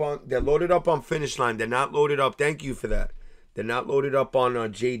loaded up on finish line. They're not loaded up. Thank you for that. They're not loaded up on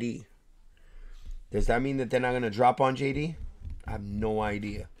JD. Does that mean that they're not gonna drop on JD? I have no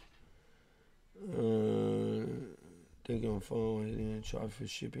idea. Think on phone, charge for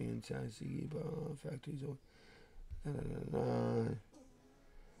shipping and taxi, factories.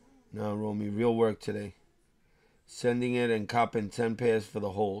 No, Romy, real work today. Sending it and copping 10 pairs for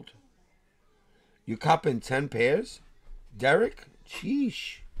the hold. You copping 10 pairs? Derek?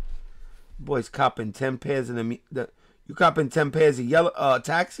 Sheesh. Boy's copping 10 pairs in you copping 10 pairs of yellow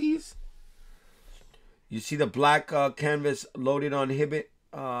taxis? You see the black canvas loaded on Hibbett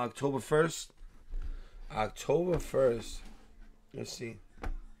October 1st? October 1st. Let's see.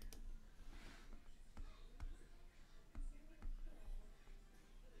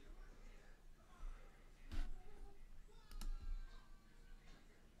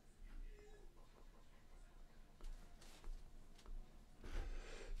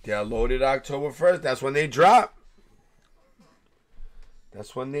 They're loaded October 1st. That's when they drop.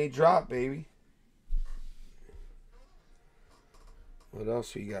 That's when they drop, baby. What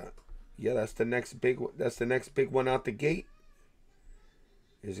else we got? Yeah, that's the next big one out the gate.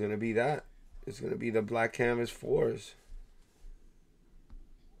 It's gonna be that. It's gonna be the black canvas 4s.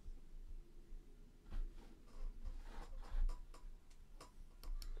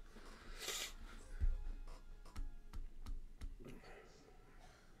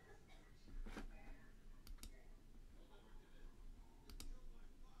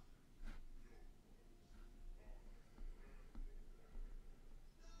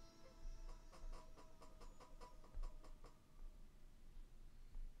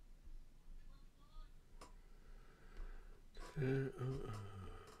 What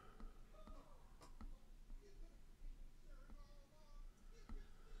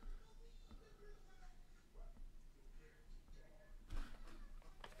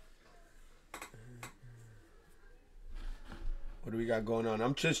do we got going on?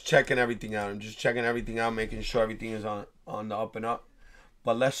 I'm just checking everything out. I'm just checking everything out, making sure everything is on the up and up.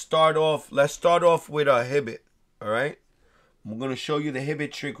 But let's start off with a Hibbit. All right. I'm gonna show you the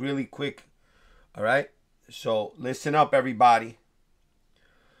Hibbit trick really quick. All right. So listen up, everybody.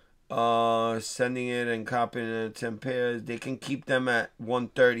 Sending it and copying it 10 pairs. They can keep them at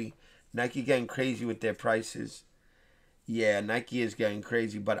 130. Nike getting crazy with their prices. Yeah, Nike is getting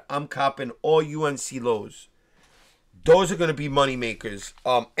crazy, but I'm copping all UNC lows. Those are gonna be money makers.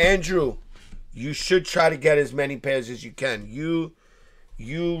 Andrew, you should try to get as many pairs as you can. You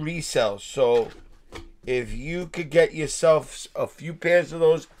resell. So if you could get yourself a few pairs of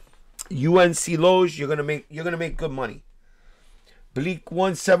those UNC lows, you're gonna make good money. Bleak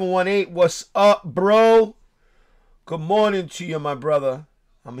 1718, what's up, bro? Good morning to you, my brother.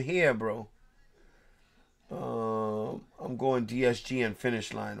 I'm here, bro. I'm going DSG and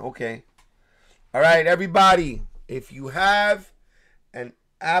finish line. Okay. All right, everybody. If you have an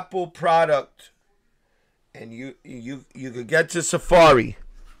Apple product and you could get to Safari,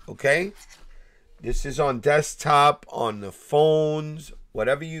 okay? This is on desktop, on the phones,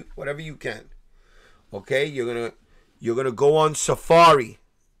 whatever you can. Okay? You're gonna go on Safari.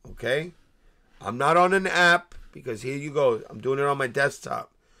 Okay? I'm not on an app because here you go. I'm doing it on my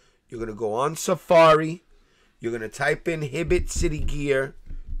desktop. You're gonna go on Safari. You're gonna type in Hibbit City Gear.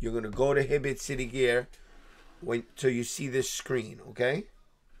 You're gonna go to Hibbit City Gear till you see this screen, okay?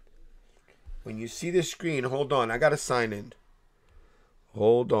 When you see this screen, hold on. I gotta sign in.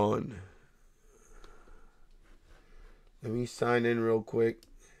 Hold on. Let me sign in real quick.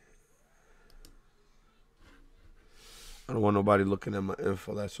 I don't want nobody looking at my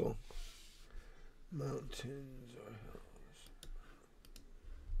info, that's all. Mountains or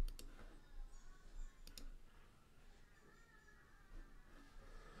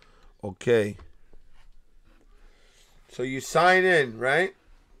hills. Okay. So you sign in, right?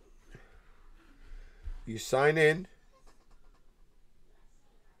 You sign in.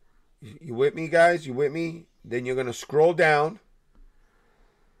 You with me, guys? You with me? Then you're going to scroll down.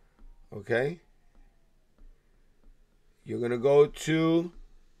 Okay? You're going to go to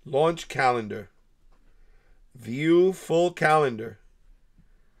Launch Calendar. View Full Calendar.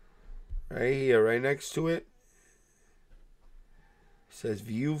 Right here, right next to it. It says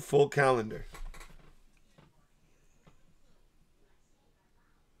View Full Calendar.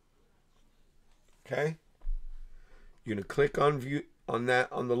 Okay? You're going to click on view on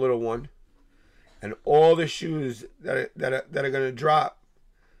that, on the little one. And all the shoes that are going to drop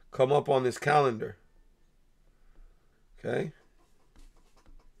come up on this calendar. Okay?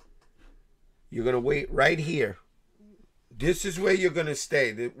 You're going to wait right here. This is where you're going to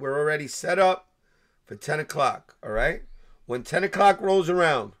stay. We're already set up for 10 o'clock. All right? When 10 o'clock rolls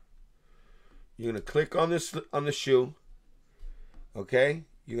around, you're going to click on this on the shoe. Okay?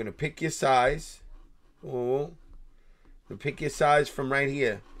 You're going to pick your size. Oh, pick your size from right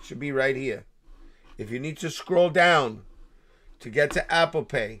here. It should be right here. If you need to scroll down to get to Apple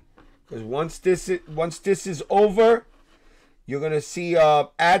Pay, because once this is over, you're gonna see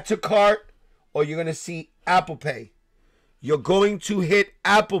add to cart, or you're gonna see Apple Pay. You're going to hit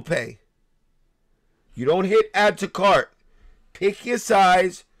Apple Pay. You don't hit add to cart. Pick your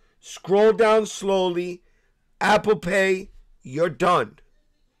size, scroll down slowly, Apple Pay. You're done.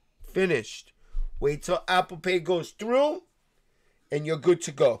 Finished. Wait till Apple Pay goes through, and you're good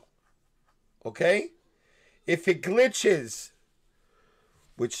to go. Okay? If it glitches,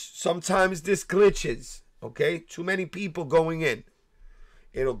 which sometimes this glitches, okay? Too many people going in.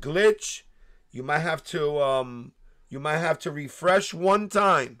 It'll glitch. You might have to refresh one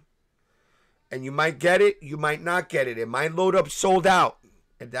time. And you might get it, you might not get it. It might load up sold out.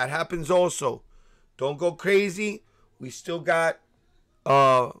 And that happens also. Don't go crazy. We still got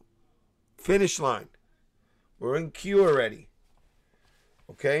finish line. We're in queue already.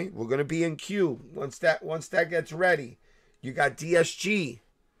 Okay, we're gonna be in queue once that gets ready. You got DSG.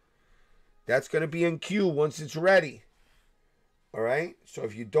 That's gonna be in queue once it's ready. All right. So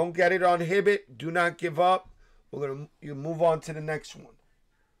if you don't get it on Hibbit, do not give up. You move on to the next one.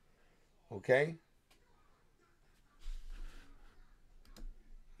 Okay.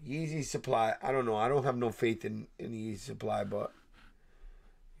 Yeezy supply. I don't know. I don't have no faith in the Yeezy supply, but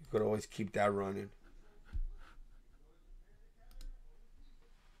you could always keep that running.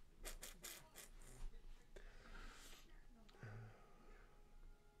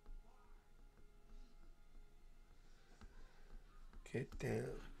 Get down.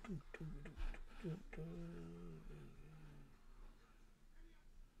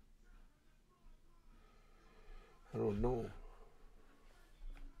 I don't know.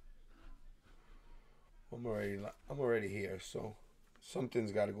 I'm already here, so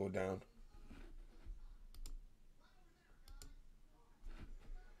something's got to go down.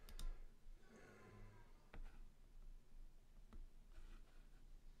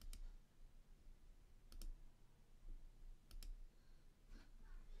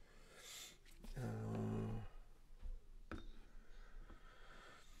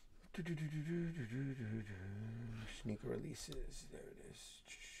 Sneaker releases. There it is.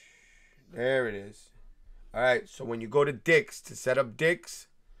 There it is. All right. So when you go to Dick's to set up Dick's,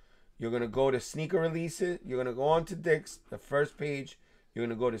 you're gonna go to sneaker releases. You're gonna go on to Dick's, the first page. You're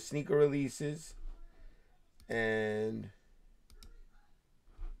gonna go to sneaker releases, and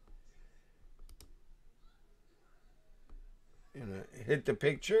you're gonna hit the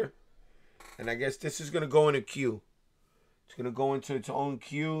picture. And I guess this is gonna go in a queue. It's going to go into its own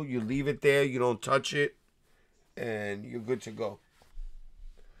queue. You leave it there. You don't touch it. And you're good to go.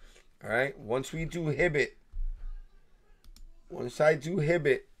 All right. Once we do Hibbit. Once I do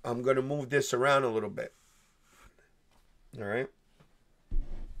Hibbit, I'm going to move this around a little bit. All right.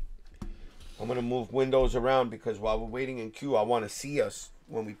 I'm going to move windows around because while we're waiting in queue, I want to see us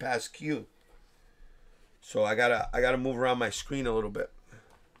when we pass queue. So I gotta move around my screen a little bit.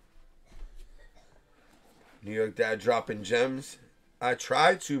 New York Dad dropping gems. I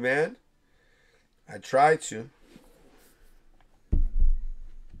try to, man. I try to.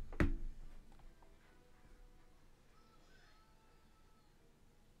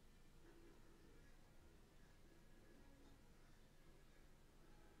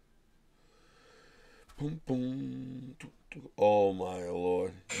 Boom, boom. Oh, my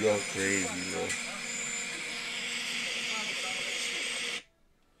Lord. You're crazy, bro.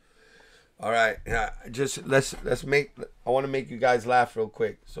 All right, just let's make. I want to make you guys laugh real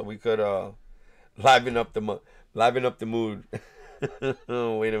quick, so we could liven up the mood.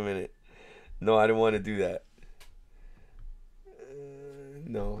 Oh, wait a minute. No, I didn't want to do that.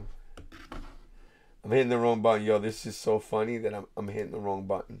 No, I'm hitting the wrong button, yo. This is so funny that I'm hitting the wrong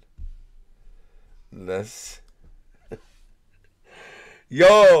button. Let's.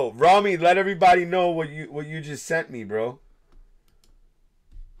 Yo, Rami, let everybody know what you just sent me, bro.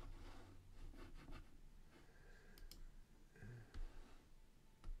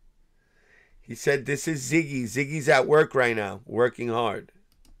 He said, this is Ziggy. Ziggy's at work right now, working hard.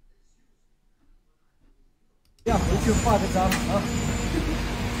 要回去化个妆啊，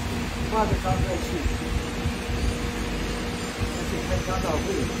化个妆再去。要去开家长会，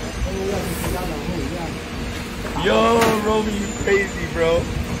要去开家长会一样。 Yo, Romy, you crazy, bro.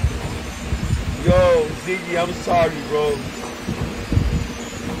 Yo, Ziggy, I'm sorry, bro.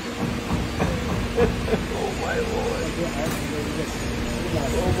 Oh, my Lord.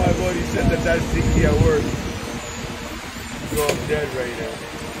 Oh my Lord, he said that's Ziggy at work. Yo, I'm dead right now.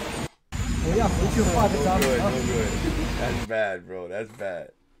 我要回去化个妆 No good, 啊。 no good. That's bad, bro. That's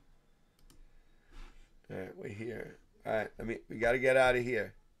bad. Alright, we're here. Alright, we gotta get out of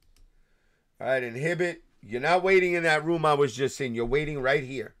here. Alright, inhibit. You're not waiting in that room I was just in. You're waiting right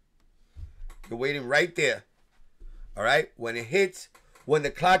here. You're waiting right there. Alright? When it hits, when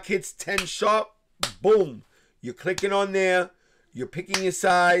the clock hits 10 sharp, boom. You're clicking on there. You're picking your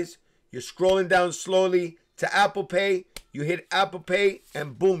size. You're scrolling down slowly to Apple Pay. You hit Apple Pay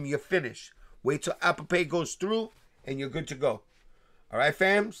and boom, you're finished. Wait till Apple Pay goes through and you're good to go. All right,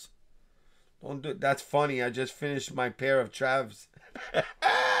 fams? Don't do. That's funny. I just finished my pair of Travs.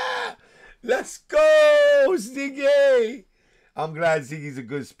 Let's go, Ziggy. I'm glad Ziggy's a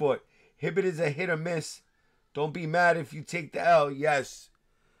good sport. Hibbit is a hit or miss. Don't be mad if you take the L. Yes.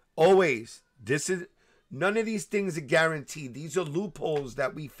 Always. None of these things are guaranteed. These are loopholes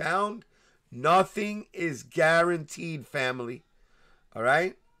that we found. Nothing is guaranteed, family. All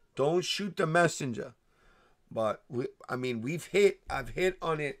right? Don't shoot the messenger. But, I've hit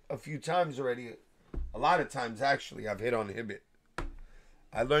on it a few times already. A lot of times, actually, I've hit on Hibbit.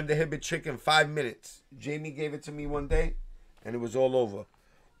 I learned the Hibbit trick in 5 minutes. Jamie gave it to me one day, and it was all over.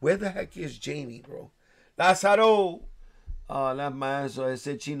 Where the heck is Jamie, bro? Lázaro. Oh, las maestros,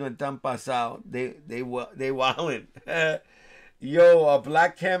 ese chino están pasado. They wildin'. Yo, a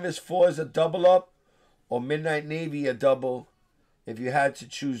Black Canvas 4 is a double up, or Midnight Navy a double, if you had to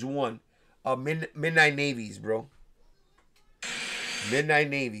choose one. Midnight Navies, bro. Midnight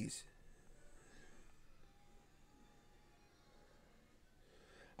Navies.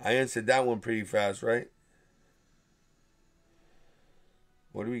 I answered that one pretty fast, right?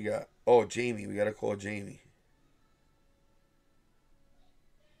 What do we got? Oh, Jamie. We got to call Jamie.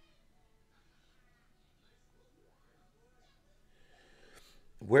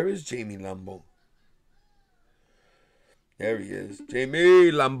 Where is Jamie Lambong? There he is.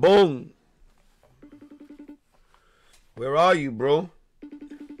 Jamie Lambong. Where are you, bro?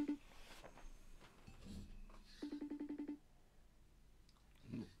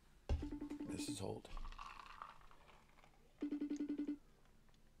 This is hold.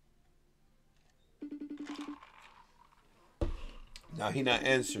 Now he not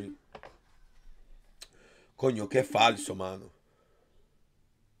answering. Coño, qué falso, mano.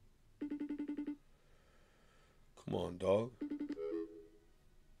 Come on, dog.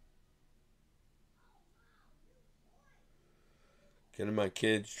 Getting my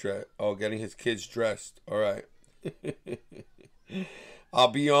kids dressed. Oh, getting his kids dressed. All right. I'll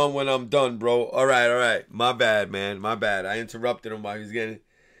be on when I'm done, bro. All right, all right. My bad, man. My bad. I interrupted him while he was getting.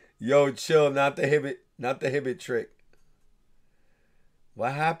 Yo, chill. Not the Hibbit trick.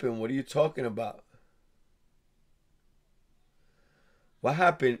 What happened? What are you talking about? What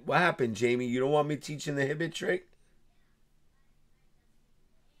happened? What happened, Jamie? You don't want me teaching the Hibbit trick?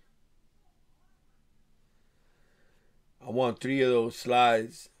 I want 3 of those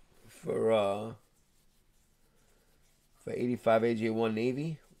slides for 85 AJ1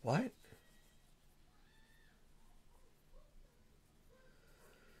 Navy. What?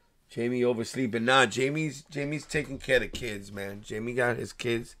 Jamie oversleeping. Nah, Jamie's taking care of the kids, man. Jamie got his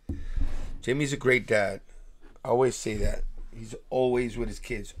kids. Jamie's a great dad. I always say that. He's always with his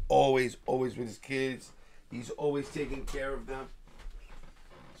kids. Always with his kids. He's always taking care of them.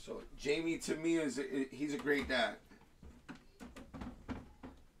 So Jamie, to me, he's a great dad.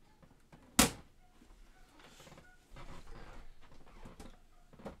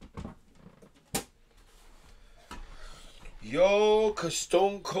 Yo, cause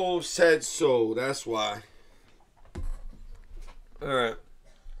Stone Cold said so. That's why. Alright.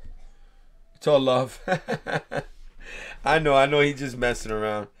 It's all love. I know he's just messing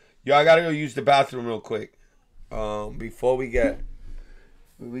around. Yo, I gotta go use the bathroom real quick. Before we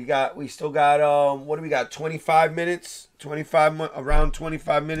still got what do we got? 25 minutes? Around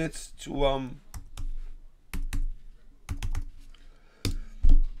 25 minutes to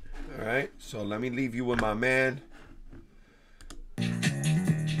Alright, so let me leave you with my man. Get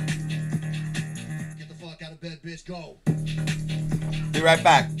the fuck out of bed, bitch, go. Be right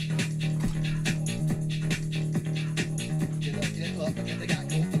back. Get up, and get the guy,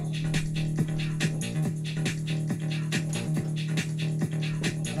 go.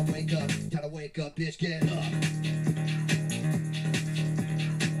 Gotta wake up, bitch, get up.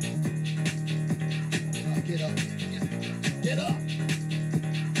 Get up, get up.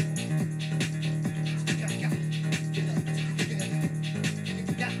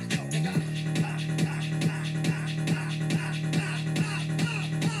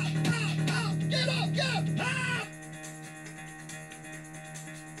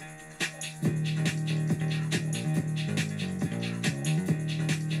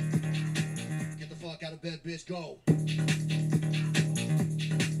 Bitch, go.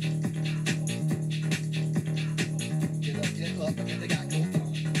 Get up, and get the guy, go.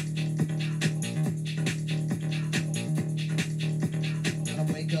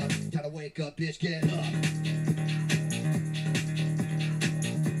 Gotta wake up, bitch, get up.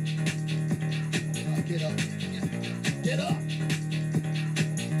 Get up, get up.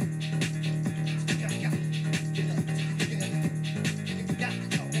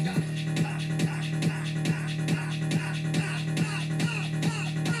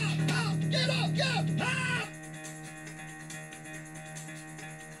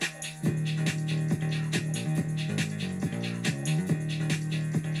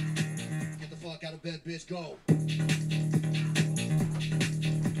 Bitch, go.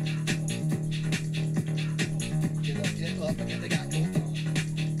 Get up, and get the guy, go.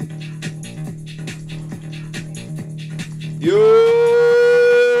 Yo!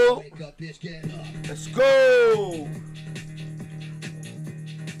 Wake up, bitch, get up. Let's go!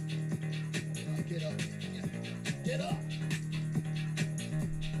 Get up, get up.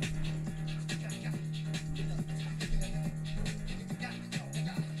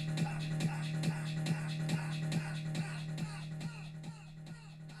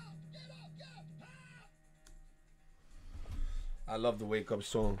 I love the wake up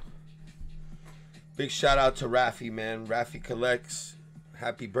song. Big shout out to Rafi, man. Rafi collects.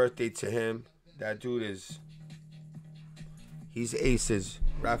 Happy birthday to him. That dude he's aces.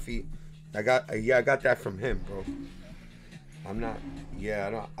 Rafi, I got that from him, bro. I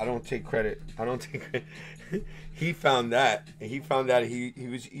don't take credit. He found that. He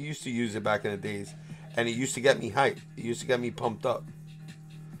used to use it back in the days. And it used to get me hyped. It used to get me pumped up.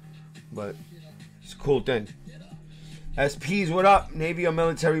 But it's a cool thing. SPs, what up? Navy or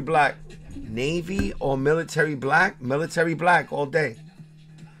military black? Navy or military black? Military black all day.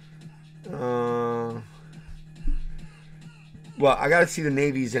 Well, I gotta see the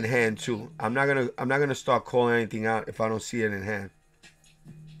Navy's in hand too. I'm not gonna start calling anything out if I don't see it in hand.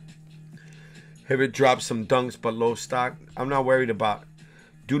 Hibbit dropped some dunks but low stock. I'm not worried about it.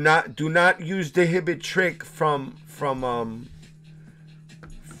 Do not use the Hibbit trick from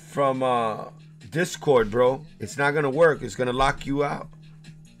Discord, bro. It's not gonna work. It's gonna lock you out.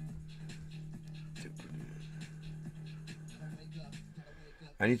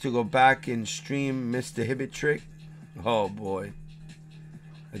 I need to go back and stream Mr. Hibbit trick. Oh boy.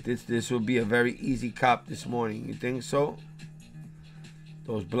 This will be a very easy cop this morning. You think so?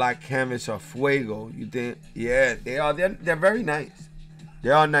 Those black canvas are fuego. You think? Yeah, they are. They're very nice. They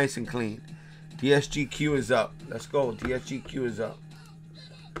are nice and clean. DSGQ is up. Let's go. DSGQ is up.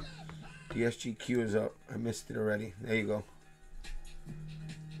 DSGQ is up. I missed it already. There you go.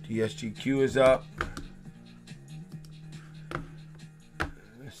 DSGQ is up.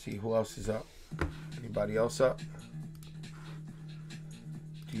 Let's see who else is up. Anybody else up?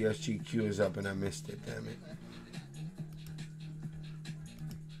 DSGQ is up and I missed it. Damn it.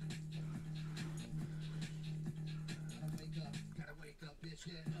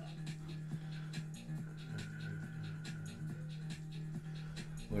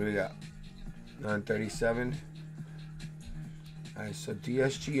 What do we got? 937. Alright, so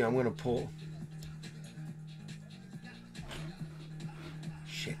DSG, I'm gonna pull.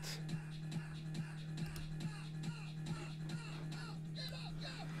 Shit.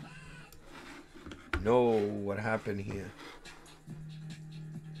 No, what happened here?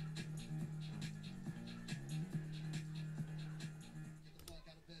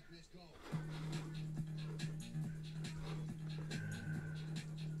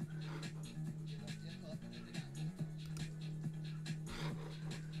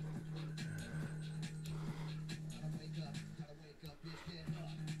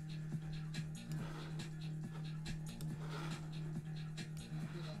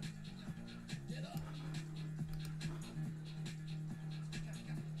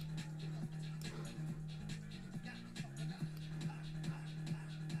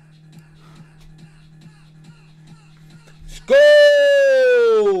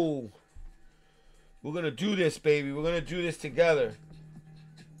 Go! We're gonna do this, baby. We're gonna do this together.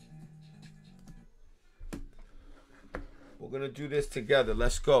 We're gonna do this together.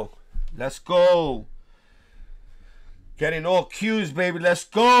 Let's go. Let's go. Getting all cues, baby. Let's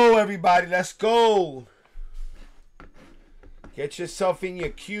go, everybody. Let's go. Get yourself in your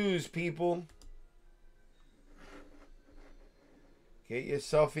cues, people. Get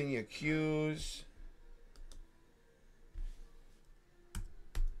yourself in your cues.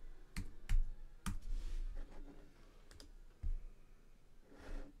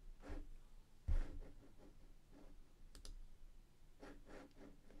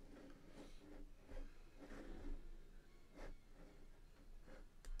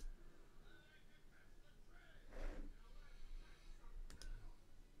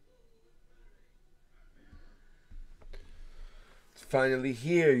 Finally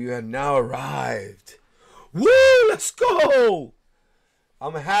here, you have now arrived. Woo, let's go.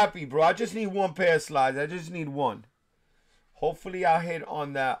 I'm happy, bro. I just need one pair of slides. I just need one. Hopefully I hit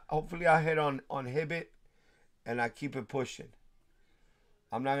on that. Hopefully I hit on Hibbit and I keep it pushing.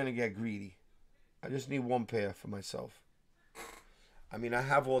 I'm not gonna get greedy. I just need one pair for myself. I mean, I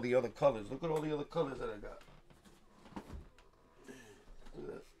have all the other colors. Look at all the other colors that I got. Look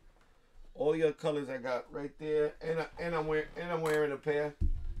at that. All the other colors I got right there, and I'm wearing a pair,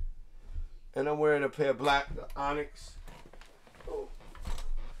 and I'm wearing a pair of black, the Onyx. Oh,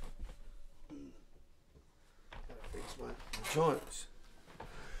 gotta fix my joints.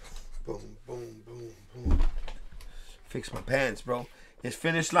 Boom, boom, boom, boom. Fix my pants, bro. Is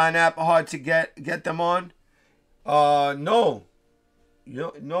Finish Line app hard to get them on? No.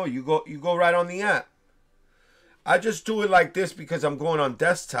 No, you go right on the app. I just do it like this because I'm going on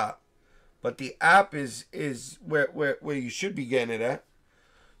desktop. But the app is where you should be getting it at.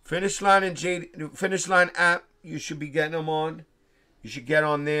 Finish Line and Finish Line app, you should be getting them on. You should get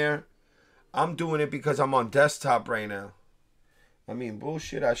on there. I'm doing it because I'm on desktop right now. I mean,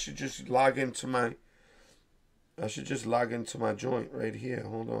 bullshit. I should just log into my joint right here.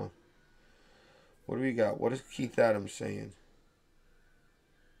 Hold on. What do we got? What is Keith Adams saying?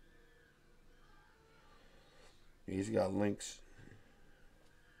 He's got links.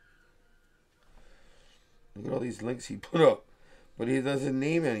 Look at all these links he put up. But he doesn't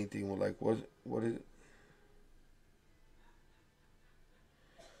name anything. Well, like, what is it?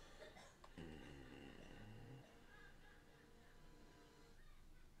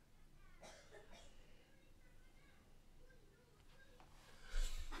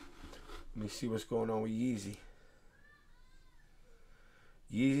 Let me see what's going on with Yeezy.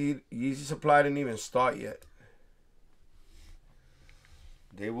 Yeezy supply didn't even start yet.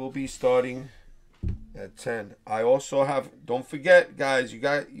 They will be starting at 10. I also have, don't forget, guys, you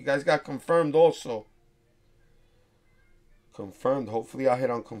guys got confirmed also. Confirmed. Hopefully I hit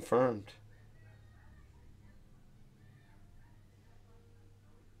on confirmed.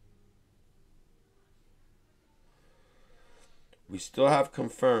 We still have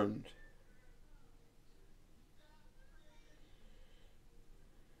confirmed.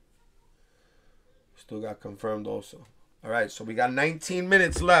 Still got confirmed also. All right, so we got 19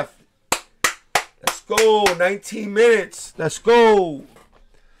 minutes left. Let's go. 19 minutes. Let's go.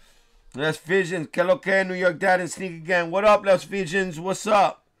 Les Visions. Que lo que? New York Dad and Sneak again. What up, Les Visions? What's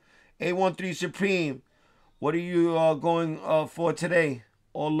up? 813 Supreme. What are you going for today?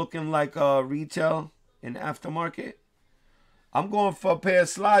 All looking like retail and aftermarket? I'm going for a pair of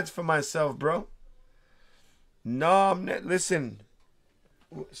slides for myself, bro. No, I'm not. Listen.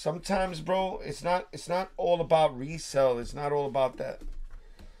 Sometimes, bro, it's not all about resell. It's not all about that.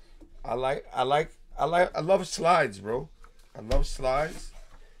 I love slides, bro. I love slides.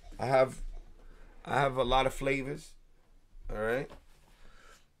 I have a lot of flavors. All right.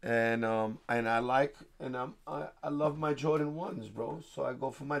 And I love my Jordan 1s, bro. So I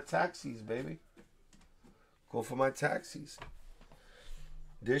go for my taxis, baby. Go for my taxis.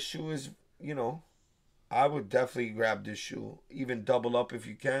 This shoe is, you know, I would definitely grab this shoe. Even double up if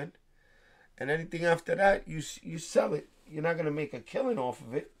you can. And anything after that, you sell it. You're not going to make a killing off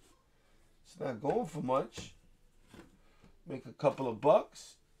of it. It's not going for much. Make a couple of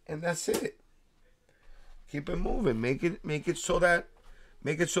bucks. And that's it. Keep it moving. Make it so that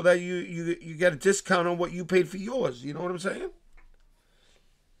you get a discount on what you paid for yours. You know what I'm saying?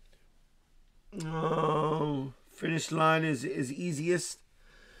 Finish line is easiest.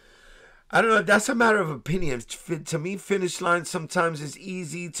 I don't know. That's a matter of opinion. To me, finish line sometimes is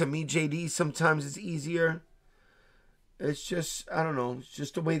easy. To me, JD sometimes is easier. It's just, I don't know. It's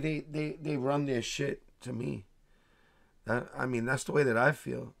just the way they run their shit to me. I mean, that's the way that I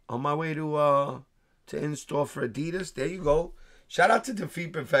feel. On my way to in-store for Adidas. There you go. Shout out to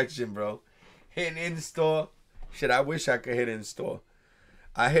Defeat Perfection, bro. Hitting in-store. Shit, I wish I could hit in-store.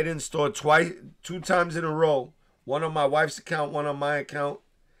 I hit in-store 2 times in a row. One on my wife's account, one on my account.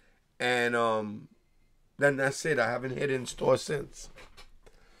 And then that's it. I haven't hit in store since.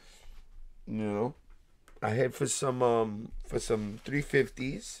 You know, I hit for some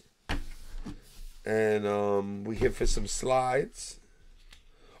 350s, and we hit for some slides.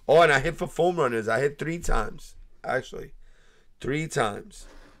 Oh, and I hit for foam runners. I hit 3 times, actually, 3 times.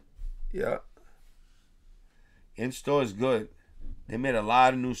 Yeah. In store is good. They made a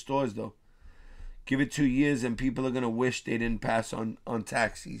lot of new stores though. Give it 2 years and people are gonna wish they didn't pass on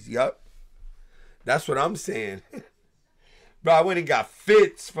taxis. Yup. That's what I'm saying. Bro, I went and got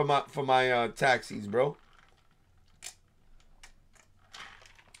fits for my taxis, bro.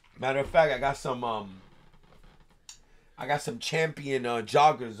 Matter of fact, I got some Champion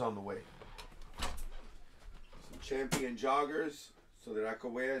joggers on the way. Some Champion joggers so that I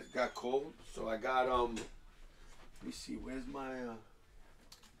could wear. It got cold. So I got let me see, where's my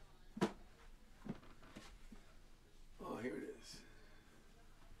oh, here it is.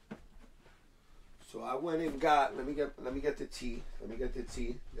 So I went and got, let me get the tee. Let me get the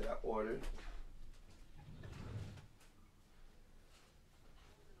tee that I ordered.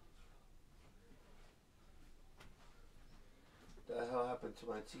 What the hell happened to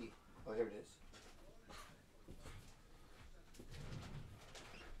my tee? Oh, here it is.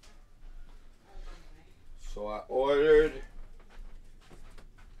 So I ordered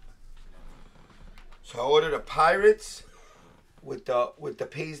a Pirates with the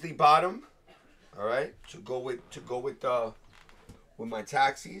paisley bottom. All right, to go with my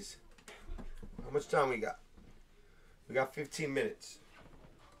taxis. How much time we got? We got 15 minutes.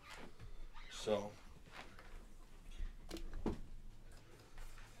 So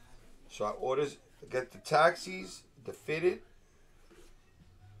I get the taxis, the fitted,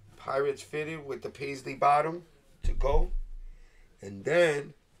 Pirates fitted with the paisley bottom to go, and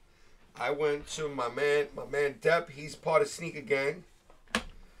then I went to my man Depp. He's part of Sneaker Gang.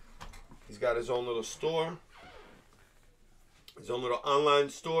 He's got his own little store, his own little online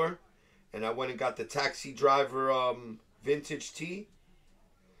store, and I went and got the Taxi Driver vintage tee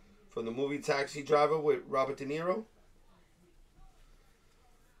from the movie Taxi Driver with Robert De Niro.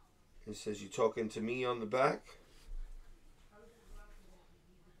 It says, "You talking to me" on the back.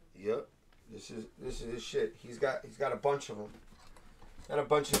 Yep, this is his shit. He's got a bunch of them. Got a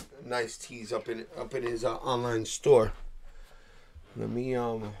bunch of nice tees up in his online store. Let me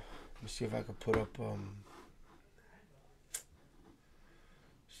Let's see if I can put up.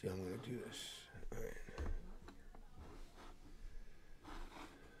 See, I'm gonna do this. All right.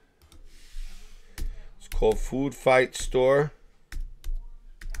 It's called Food Fight Store.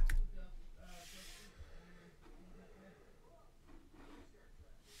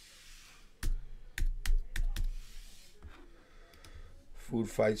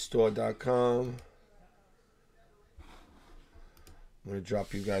 Foodfightstore.com. I'm going to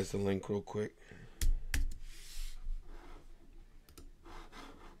drop you guys the link real quick.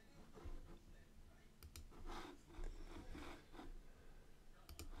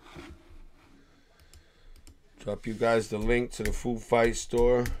 Drop you guys the link to the Food Fight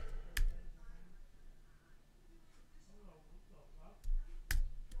Store.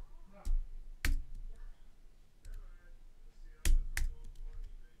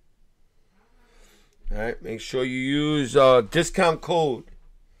 Alright, make sure you use discount code.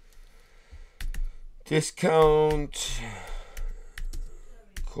 Discount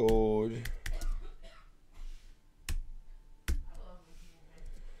code.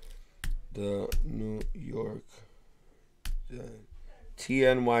 The New York. The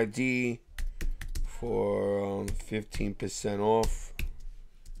TNYD for 15% off.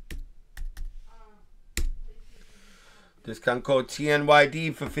 Discount code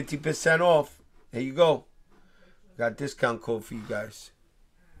TNYD for 50% off. There you go. Got discount code for you guys.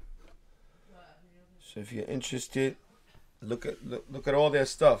 So if you're interested, look at all their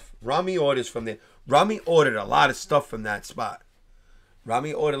stuff. Rami orders from there. Rami ordered a lot of stuff from that spot.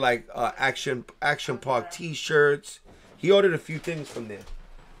 Rami ordered like Action Park T-shirts. He ordered a few things from there.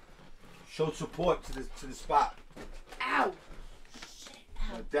 Showed support to the spot. Ow!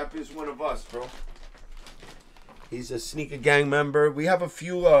 Depp is one of us, bro. He's a Sneaker Gang member. We have a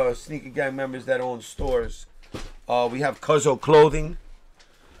few Sneaker Gang members that own stores. We have Cuzzo Clothing.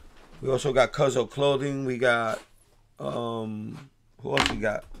 We also got Cuzzo Clothing. We got who else we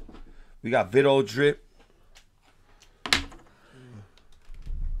got? We got Vito Drip.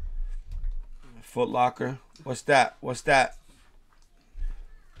 Foot Locker. What's that? What's that?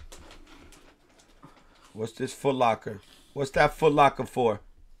 What's this Foot Locker? What's that Foot Locker for?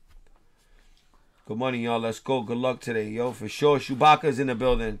 Good morning, y'all. Let's go. Good luck today, yo. For sure. Chewbacca's in the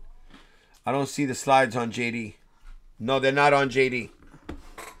building. I don't see the slides on JD. No, they're not on JD.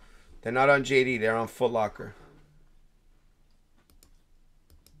 They're not on JD. They're on Foot Locker.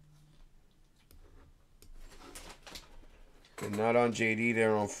 They're not on JD.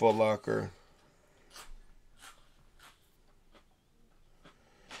 They're on Foot Locker.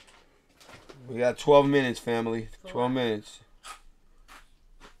 We got 12 minutes, family. 12 minutes.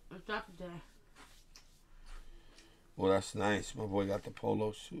 What's up there? Well, that's nice. My boy got the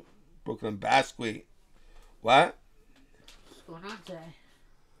polo suit. Brooklyn Basket. What? What's going on today?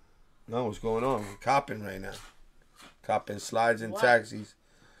 No, what's going on? We're copping right now. Copping slides and What? taxis.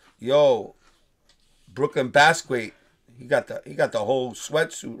 Yo, Brooklyn Basket. He got the whole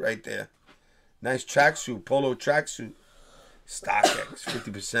sweatsuit right there. Nice tracksuit, polo tracksuit. StockX,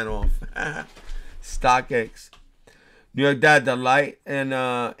 50% off. StockX. New York Dad, the light and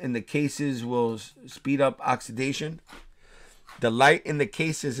in the cases will speed up oxidation. The light in the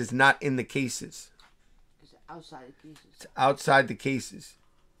cases is not in the cases. It's outside the cases. It's outside the cases.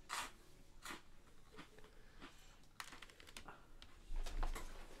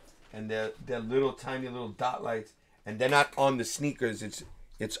 And they're little tiny little dot lights, and they're not on the sneakers.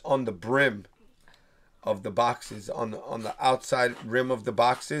 It's on the brim of the boxes, on the outside rim of the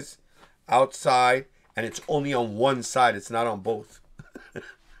boxes, outside. And it's only on one side. It's not on both.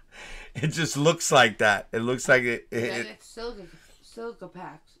 It just looks like that. It looks like it. It's silica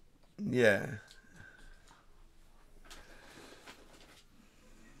packs. Yeah.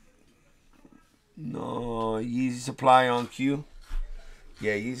 No, Yeezy Supply on cue.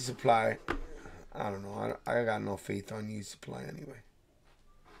 Yeah, Yeezy Supply. I don't know. I got no faith on Yeezy Supply anyway.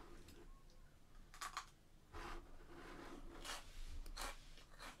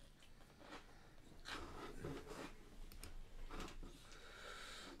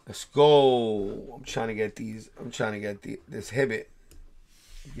 Let's go. I'm trying to get these. I'm trying to get this Hibbit.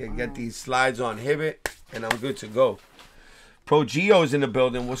 Get these slides on Hibbit, and I'm good to go. Pro Geo's in the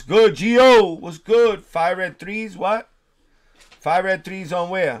building. What's good, Geo? What's good? 5 red 3s. What? 5 red 3s on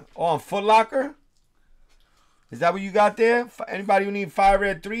where? Oh, on Foot Locker? Is that what you got there? Anybody who need 5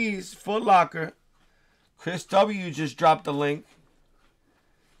 red 3s, Foot Locker. Chris W just dropped the link.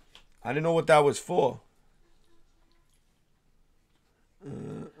 I didn't know what that was for.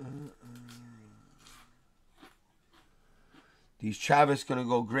 These Travis gonna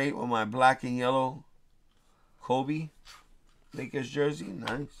go great with my black and yellow Kobe Lakers jersey.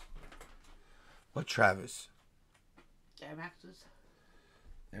 Nice. What Travis? Air Maxes.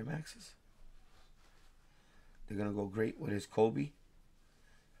 Air Maxes? They're gonna go great with his Kobe.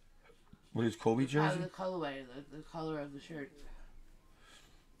 With his Kobe jersey? The colorway, the color of the shirt.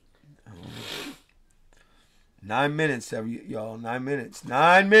 9 minutes, y'all. 9 minutes.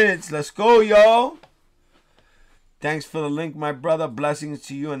 9 minutes. Let's go, y'all. Thanks for the link, my brother. Blessings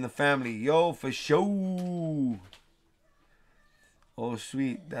to you and the family. Yo, for sure. Oh,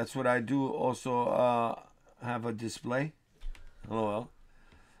 sweet. That's what I do. Also, have a display. LOL.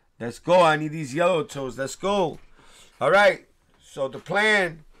 Let's go. I need these yellow toes. Let's go. All right. So the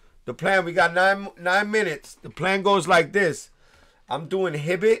plan, we got 9 minutes. The plan goes like this. I'm doing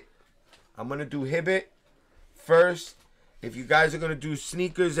Hibbit. I'm going to do Hibbit first. If you guys are going to do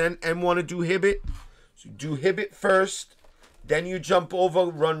sneakers and want to do Hibbit, so do Hibbit first. Then you jump over,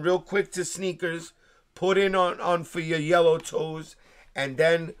 run real quick to sneakers, put in on for your yellow toes, and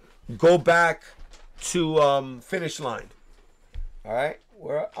then go back to finish line. All right?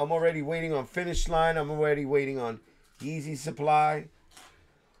 I'm already waiting on finish line. I'm already waiting on Yeezy supply.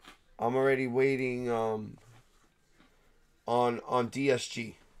 I'm already waiting on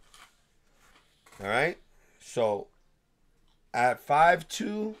DSG. All right? So at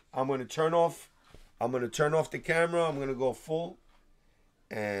 5:02, I'm going to turn off the camera. I'm going to go full,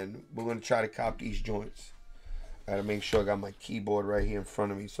 and we're going to try to cop these joints. I got to make sure I got my keyboard right here in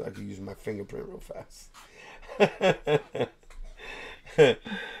front of me so I can use my fingerprint real fast.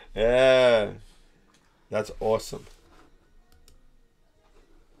 Yeah, that's awesome.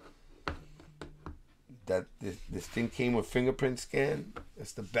 That this thing came with fingerprint scan.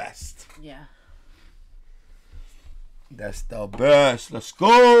 That's the best. Yeah. That's the best. Let's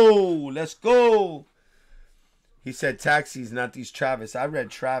go. Let's go. He said taxis, not these Travis. I read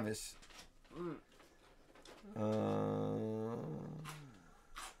Travis.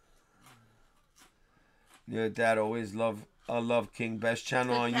 Yeah, Dad always love King. Best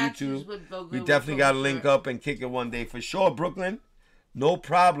channel on YouTube. We definitely got to link up and kick it one day for sure, Brooklyn. No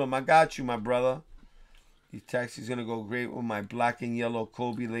problem. I got you, my brother. These taxis gonna go great with my black and yellow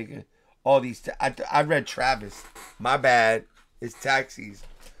Kobe Laker. All these. I read Travis. My bad. It's taxis.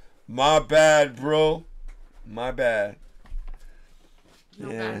 My bad, bro. My bad.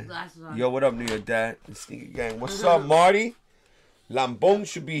 Yeah. Yo, what up, New York Dad? The Sneaker Gang. What's up, Marty? Lambong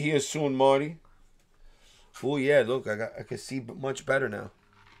should be here soon, Marty. Oh yeah, look, I can see much better now.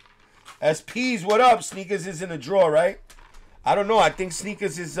 SPs, what up? Sneakers is in a draw, right? I don't know. I think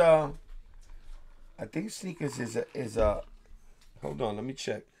sneakers is hold on, let me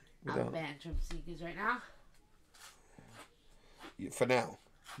check. I'm banned from sneakers right now. For now.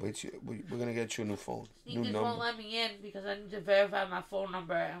 Wait, we're gonna get you a new phone. Sneakers new number. won't let me in because I need to verify my phone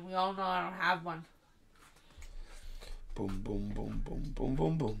number, and we all know I don't have one. Boom, boom, boom, boom, boom,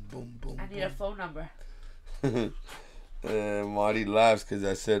 boom, boom, boom, boom. I need a phone number. Marty laughs because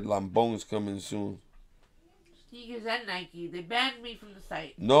I said Lambong's coming soon. Sneakers and Nike, they banned me from the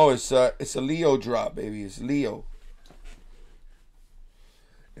site. No, it's a Leo drop, baby. It's Leo.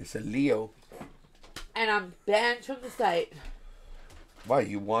 It's a Leo. And I'm banned from the site. Why,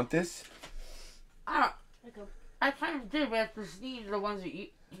 you want this? I kind of did, but the sneakers are the ones that you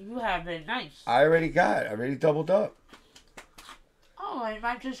have. They're nice. I already doubled up. Oh, am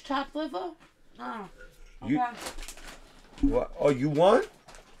I just chopped liver? No. Okay. What? Oh, you want?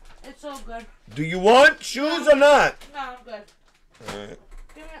 It's all good. Do you want shoes or not? No, I'm good. Alright.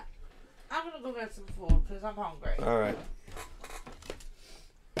 I'm gonna go get some food because I'm hungry. Alright.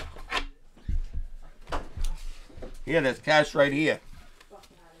 Here, there's cash right here.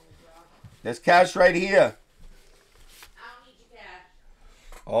 There's cash right here. I don't need your cash.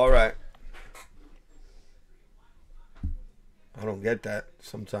 Alright. I don't get that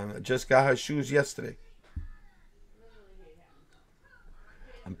sometimes. I just got her shoes yesterday.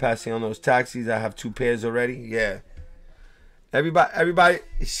 I'm passing on those taxis. I have 2 pairs already. Yeah. Everybody,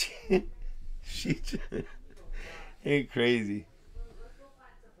 she ain't crazy.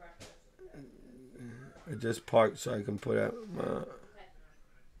 I just parked so I can put out my...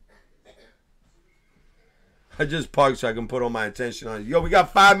 I just parked so I can put all my attention on it. Yo, we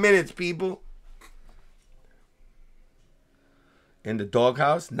got 5 minutes, people. In the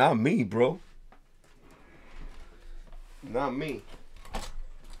doghouse? Not me, bro. Not me.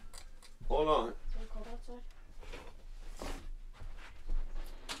 Hold on. Is it cold outside?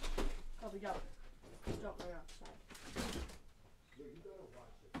 Probably don't. Don't go outside.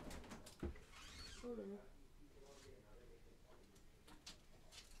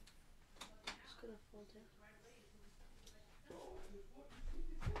 Just gonna fold it.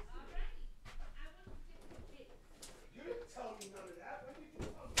 You didn't tell me none of that. When did you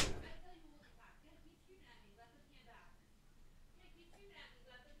tell me that?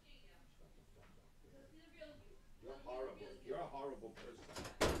 You're horrible. You're a horrible person.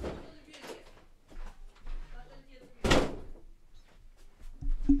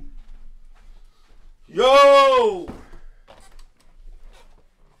 Yo!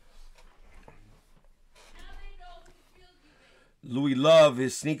 Louis Love,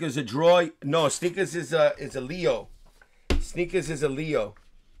 his sneakers a draw? No, sneakers is a Leo. Sneakers is a Leo.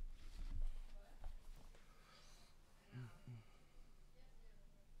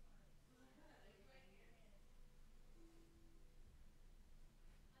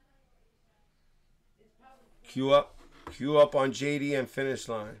 Queue up on JD and finish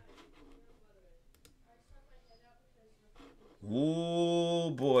line.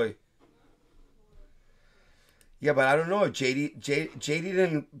 Ooh boy. Yeah, but I don't know if JD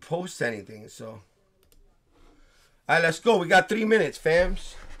didn't post anything, so. All right, let's go. We got 3 minutes,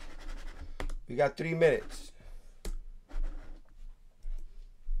 fams. We got 3 minutes.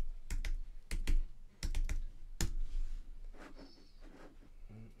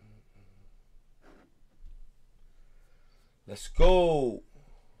 Let's go.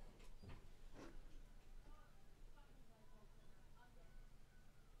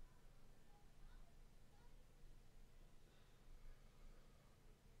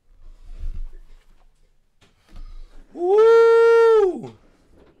 Woo! Do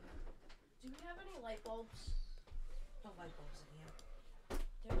we have any light bulbs? No light bulbs in here.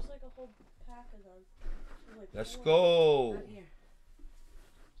 There's like a whole pack of them. Like Let's 4. go. Not here.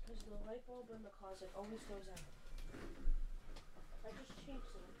 Because the light bulb in the closet always goes out. I just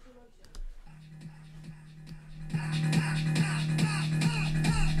changed it like 2 months ago.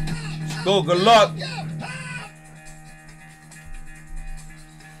 Let's go. Good luck.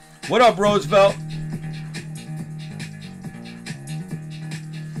 What up, Roosevelt?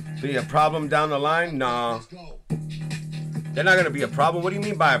 Be a problem down the line? Nah. They're not gonna be a problem. What do you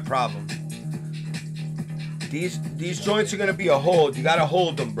mean by a problem? These joints are gonna be a hold. You gotta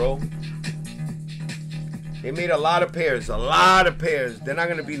hold them, bro. They made a lot of pairs. A lot of pairs. They're not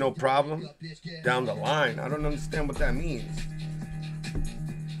gonna be no problem down the line. I don't understand what that means.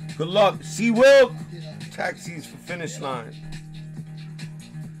 Good luck. See Will. Taxis for finish line.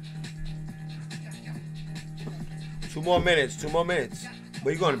 2 more minutes. 2 more minutes.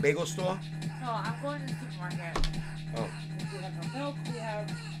 Where you going? To bagel store? No, I'm going to the supermarket. Oh. We have no milk. We don't have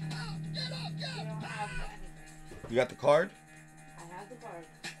anything. You got the card? I have the card.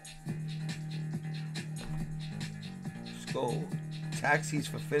 Let's go. Taxis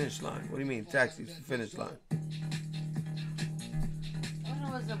for finish line. What do you mean, taxis for finish line? I don't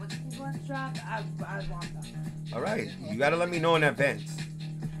know, is it with these ones dropped? I want them. All right. You got to let me know in advance.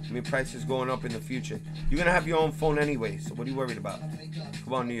 I mean, prices going up in the future. You're going to have your own phone anyway, so what are you worried about?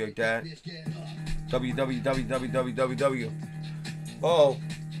 Come on, New York Dad. www. Oh.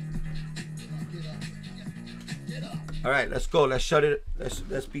 All right, let's go. Let's shut it.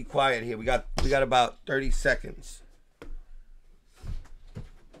 Let's be quiet here. We got about 30 seconds.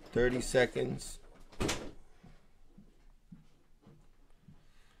 30 seconds. Good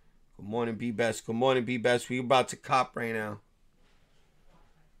morning, Be Best. Good morning, Be Best. We about to cop right now.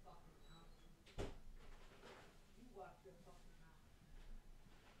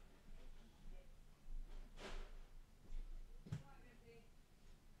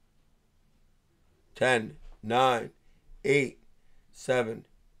 Ten, 9, 8, 7,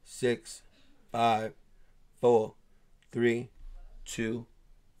 6, 5, 4, 3, 2,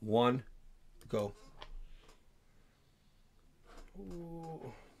 1, go.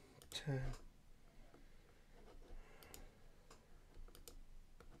 Ooh, 10.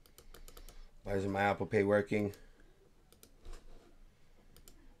 Why isn't my Apple Pay working?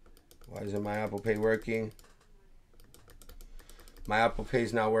 Why isn't my Apple Pay working? My Apple Pay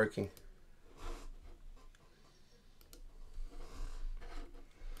is not working.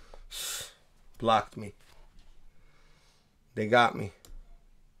 Blocked me. They got me.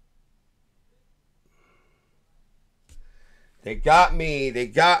 They got me. They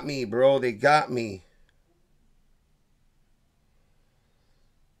got me, bro. They got me.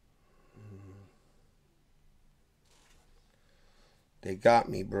 They got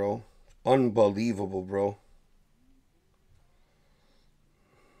me, bro. Unbelievable, bro.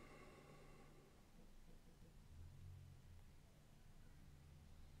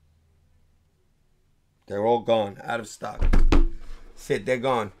 They're all gone, out of stock. Shit, they're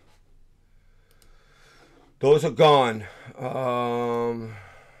gone. Those are gone.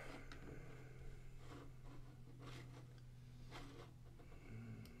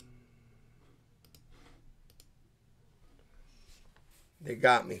 They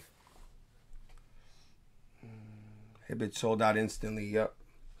got me. Hibbit sold out instantly, yep.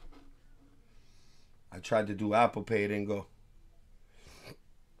 I tried to do Apple Pay, it didn't go.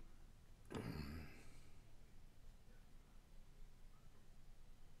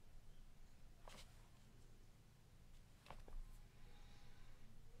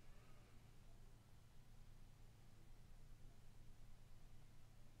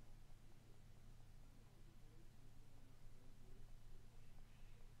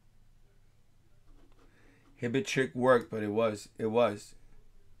 Hibbit trick worked, but it was.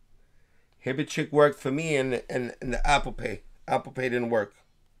 Hibbit trick worked for me and the Apple Pay. Apple Pay didn't work.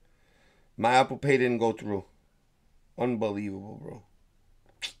 My Apple Pay didn't go through. Unbelievable, bro.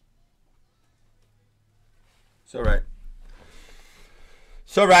 It's alright.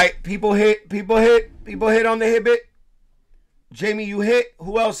 It's alright. People hit on the Hibbit. Jamie, you hit.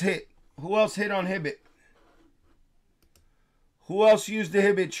 Who else hit? Who else hit on Hibbit? Who else used the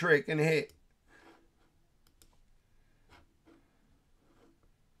Hibbit trick and hit?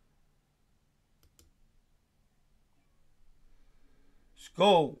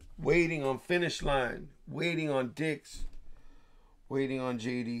 Go. Waiting on finish line. Waiting on Dix. Waiting on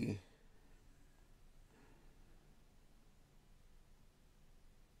JD.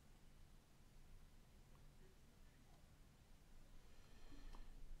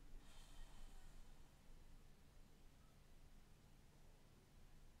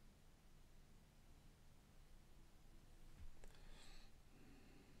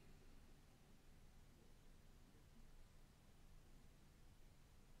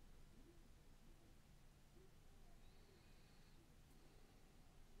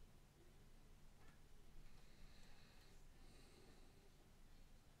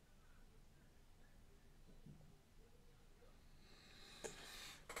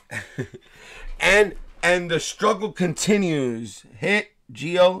 and the struggle continues. Hit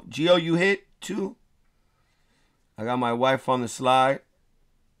Geo, you hit 2. I got my wife on the slide.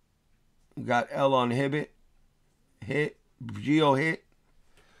 Got L on Hibbit. Hit Geo hit.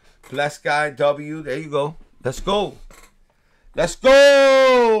 Blessed guy W. There you go. Let's go. Let's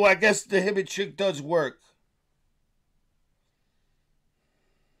go. I guess the Hibbit trick does work.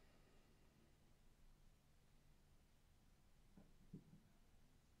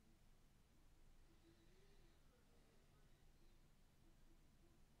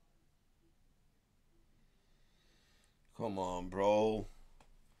 Come on, bro.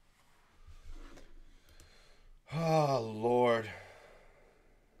 Oh, Lord.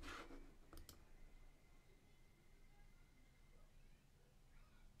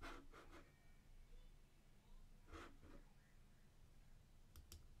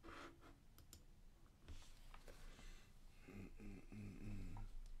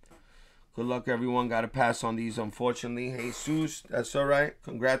 Good luck, everyone. Got to pass on these, unfortunately. Jesus, that's all right.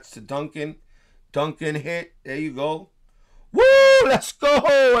 Congrats to Duncan. Duncan hit. There you go. Woo! Let's go!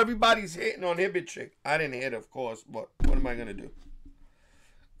 Everybody's hitting on Hibbit trick. I didn't hit, of course, but what am I gonna do?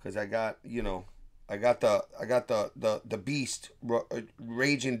 Because I got, I got the beast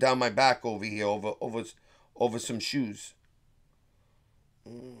raging down my back over here over some shoes.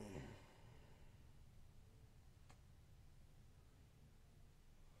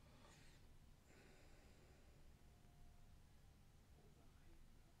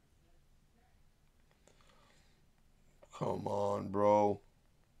 Come on, bro.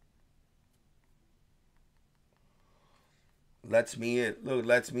 Lets me in. Look,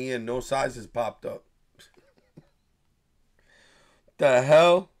 lets me in. No sizes popped up. The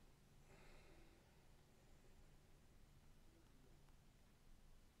hell?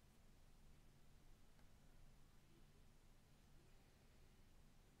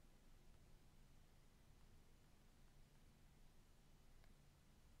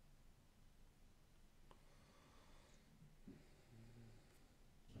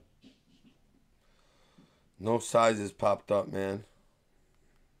 No sizes popped up, man.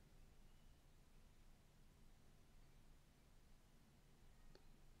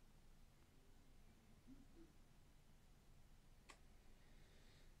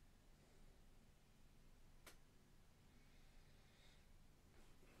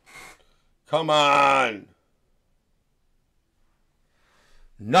 Come on.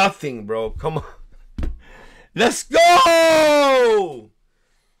 Nothing, bro. Come on. Let's go.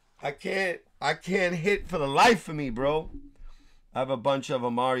 I can't hit for the life of me, bro. I have a bunch of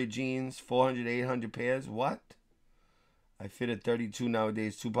Amari jeans, 400, 800 pairs. What? I fit at 32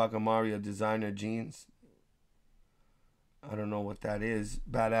 nowadays. Tupac Amari, a designer jeans. I don't know what that is.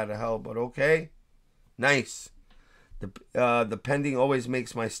 Bad out of hell, but okay. Nice. The pending always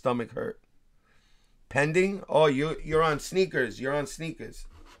makes my stomach hurt. Pending? Oh, you're on sneakers. You're on sneakers.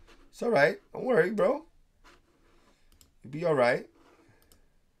 It's all right. Don't worry, bro. You'll be all right.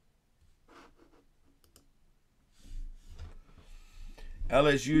 L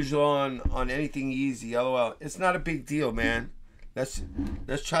as usual on anything Yeezy. LOL. It's not a big deal, man. Let's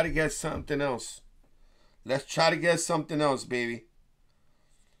try to get something else. Let's try to get something else, baby.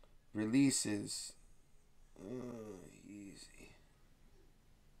 Releases. Yeezy.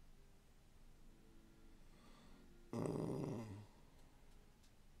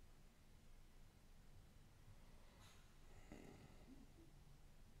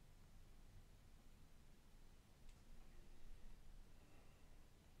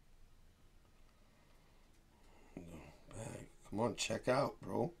 Come on, check out,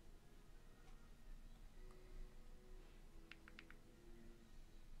 bro.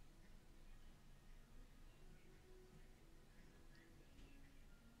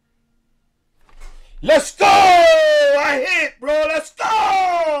 Let's go! I hit, bro. Let's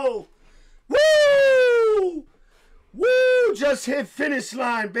go! Woo! Woo! Just hit finish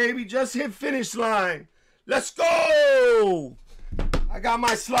line, baby. Just hit finish line. Let's go! I got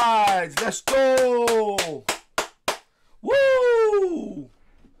my slides. Let's go! Woo!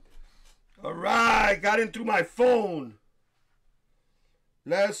 All right. Got in through my phone.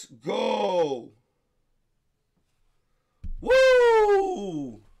 Let's go.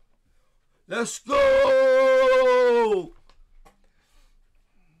 Woo! Let's go!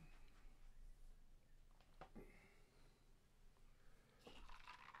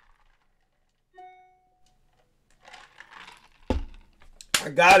 I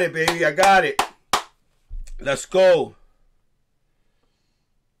got it, baby. I got it. Let's go.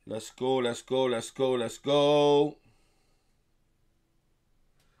 Let's go. Let's go. Let's go. Let's go.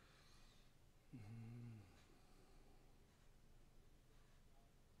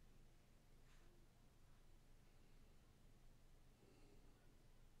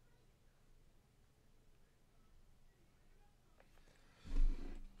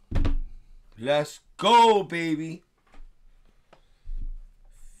 Let's go, baby.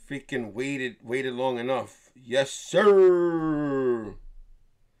 Freaking waited long enough. Yes, sir.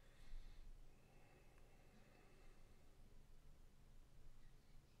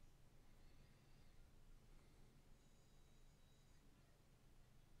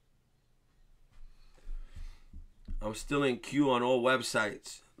 I'm still in queue on all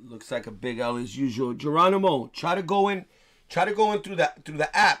websites. Looks like a big L as usual. Geronimo, try to go in through the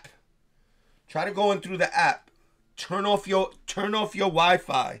app. Try to go in through the app. Turn off your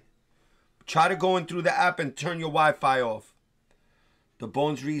Wi-Fi. Try to go in through the app and turn your Wi-Fi off. The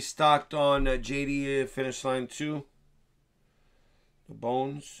Bones restocked on JD Finish Line 2. The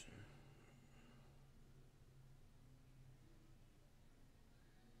Bones.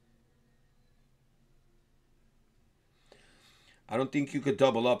 I don't think you could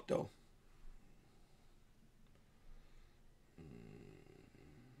double up though.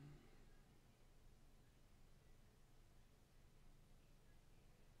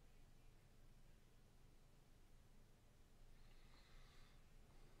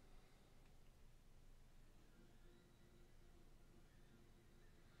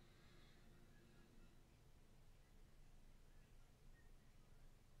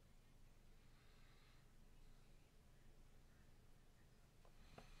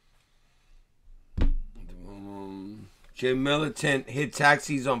 Jay Militant hit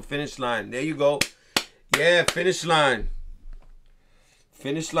taxis on Finish Line. There you go. Yeah, Finish Line.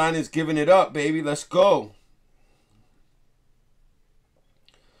 Finish Line is giving it up, baby. Let's go.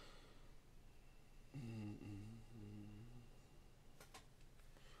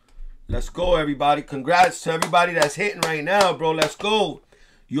 Let's go, everybody. Congrats to everybody that's hitting right now, bro. Let's go.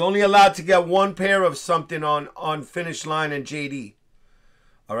 You're only allowed to get one pair of something on Finish Line and JD.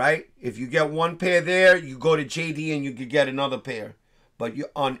 All right? If you get one pair there, you go to JD and you could get another pair. But you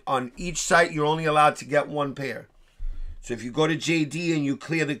on each site, you're only allowed to get one pair. So if you go to JD and you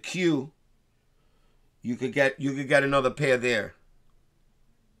clear the queue, you could get another pair there.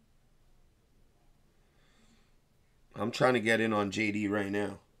 I'm trying to get in on JD right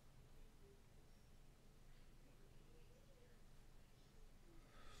now.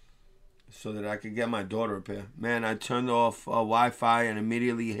 So that I could get my daughter a pair. Man, I turned off Wi-Fi and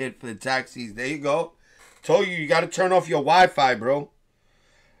immediately hit for the taxis. There you go. Told you got to turn off your Wi-Fi, bro.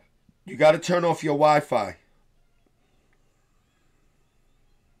 You got to turn off your Wi-Fi.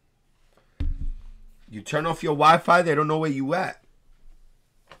 You turn off your Wi-Fi, they don't know where you at.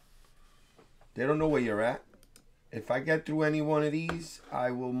 They don't know where you're at. If I get through any one of these,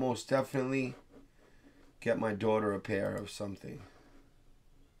 I will most definitely get my daughter a pair of something.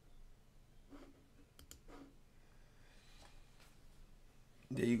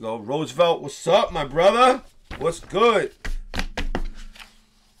 There you go. Roosevelt, what's up, my brother? What's good?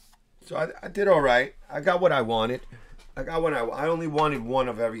 So I did all right. I got what I wanted. I got one. I only wanted one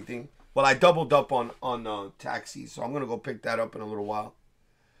of everything. Well, I doubled up on taxis, so I'm gonna go pick that up in a little while.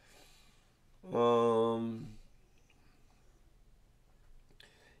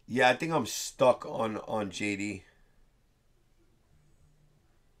 Yeah, I think I'm stuck on JD.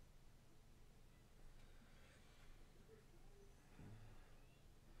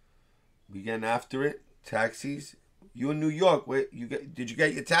 We getting after it. Taxis. You in New York? Wait, did you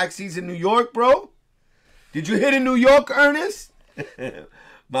get your taxis in New York, bro? Did you hit in New York, Ernest?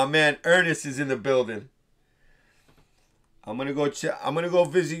 My man Ernest is in the building. I'm gonna go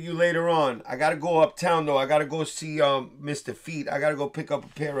visit you later on. I gotta go uptown though. I gotta go see Mr. Feet. I gotta go pick up a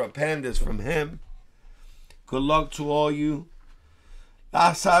pair of pandas from him. Good luck to all you.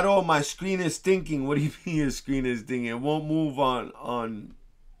 Asaro, my screen is thinking. What do you mean your screen is thinking? It won't move on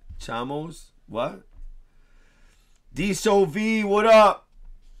Chamos? What? DSOV, what up?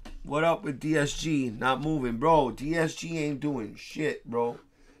 What up with DSG? Not moving, bro. DSG ain't doing shit, bro.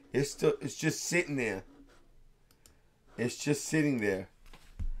 It's just sitting there. It's just sitting there.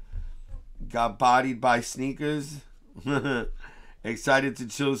 Got bodied by sneakers. Excited to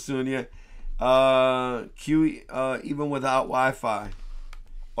chill soon, yeah. Q, even without Wi-Fi.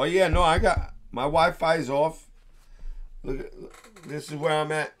 Oh yeah, no, I got my Wi-Fi is off. Look, this is where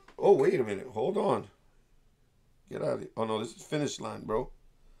I'm at. Oh wait a minute, hold on. Get out of here. Oh no, this is finish line, bro.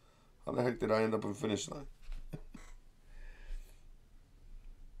 How the heck did I end up in finish line?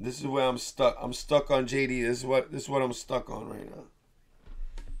 This is where I'm stuck. I'm stuck on JD. This is what I'm stuck on right now.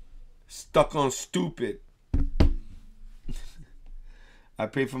 Stuck on stupid. I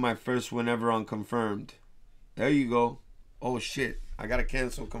paid for my first whenever on confirmed. There you go. Oh shit. I gotta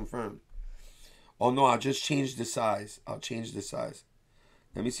cancel confirmed. Oh no, I'll just change the size. I'll change the size.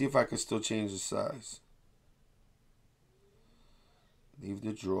 Let me see if I can still change the size. Leave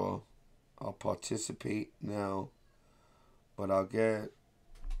the draw. I'll participate now. But I'll get...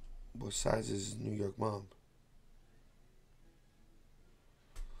 What size is New York Mom?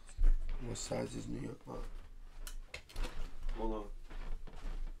 What size is New York Mom? Hold on.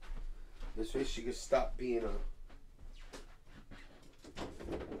 This way she can stop being a...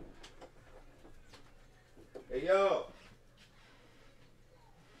 Hey, yo!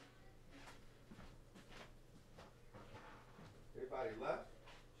 Everybody left?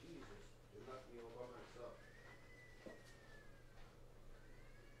 Jesus, they left me all by myself.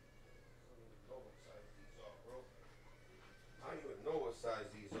 I don't even know what size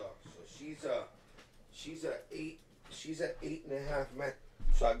these are. So she's a 8. She's an 8.5, man.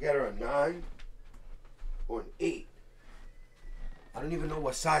 So I get her a 9 or an 8. I don't even know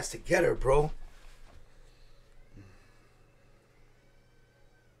what size to get her, bro.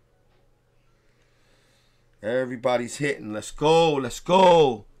 Everybody's hitting. Let's go. Let's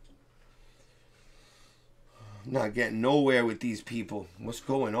go. I'm not getting nowhere with these people. What's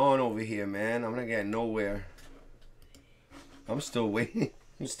going on over here, man? I'm not getting nowhere. I'm still waiting.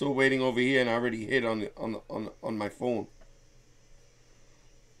 I'm still waiting over here, and I already hit on my phone.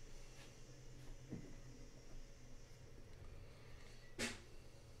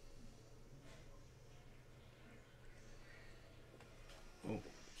 Oh,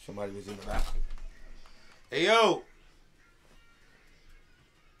 somebody was in the bathroom. Hey, yo!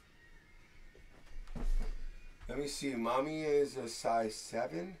 Let me see. Mommy is a size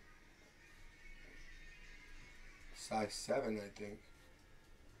 7. Size 7, I think.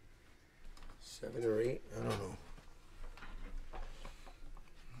 7 or 8? I don't know.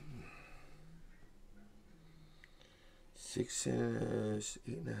 Six and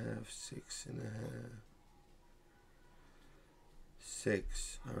 8.5, 6.5.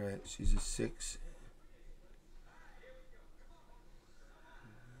 6. All right, she's a 6.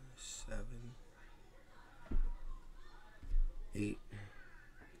 7. 8.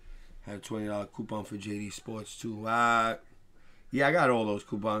 Had a $20 coupon for JD Sports too. Yeah, I got all those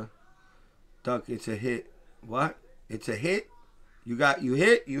coupons. Duck, it's a hit. What? It's a hit? You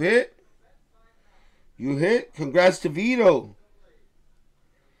hit? You hit? You hit? Congrats to Vito.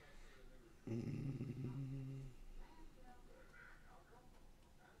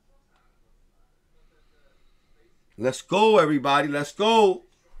 Let's go, everybody. Let's go.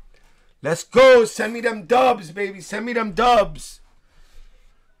 Let's go. Send me them dubs, baby. Send me them dubs.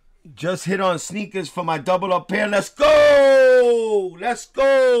 Just hit on sneakers for my double up pair. Let's go. Let's